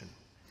gentrification?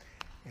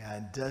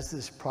 And does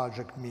this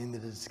project mean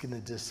that it's going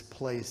to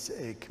displace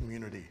a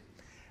community?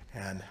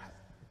 And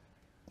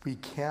we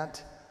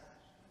can't,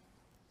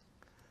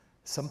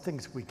 some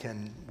things we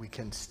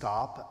can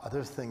stop,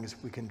 other things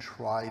we can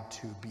try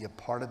to be a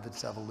part of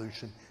its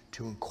evolution,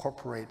 to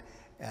incorporate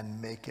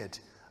and make it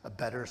a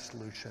better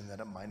solution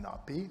than it might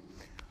not be.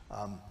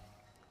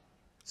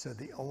 So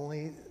the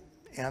only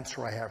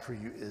answer I have for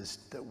you is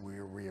that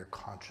we are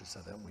conscious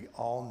of it. We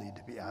all need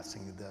to be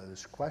asking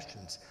those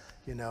questions.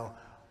 You know,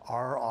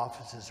 our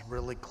office is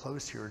really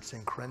close here. It's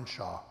in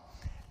Crenshaw.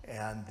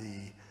 And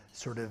the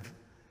sort of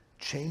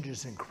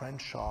changes in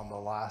Crenshaw in the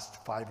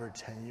last 5 or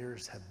 10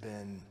 years have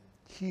been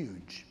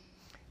huge.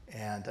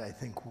 And I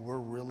think we're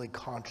really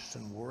conscious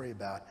and worried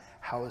about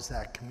how is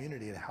that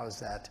community and how is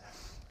that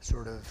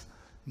sort of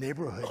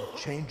neighborhood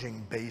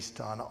changing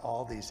based on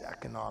all these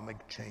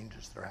economic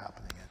changes that are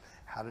happening, and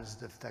how does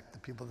it affect the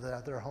people that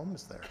have their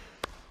homes there?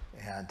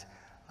 And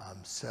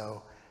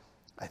so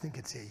I think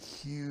it's a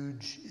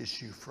huge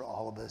issue for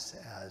all of us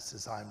as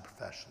design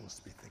professionals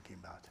to be thinking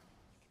about.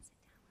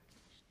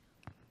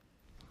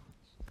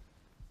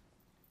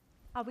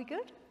 Are we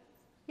good?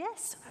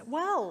 Yes.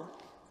 Well,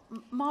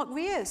 Mark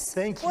Rios.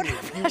 Thank you. What a You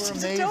were pleasure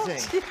to talk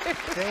amazing. to you.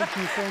 Thank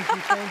you, thank you,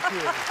 thank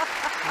you.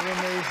 You're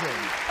amazing.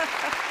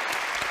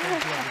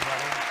 Thank you,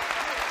 everybody.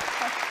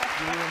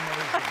 You're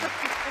amazing.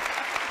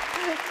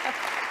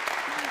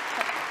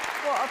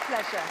 What a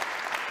pleasure.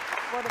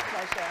 What a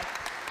pleasure.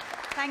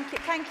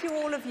 Thank you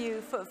all of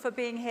you for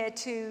being here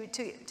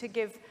to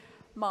give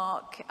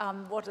Mark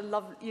what a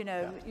love, you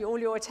know, all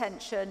your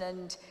attention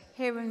and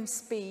hear him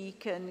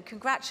speak, and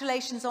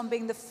congratulations on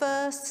being the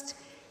first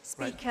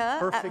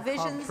speaker at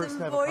Visions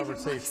and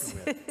Voices.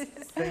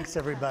 Thanks,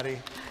 everybody.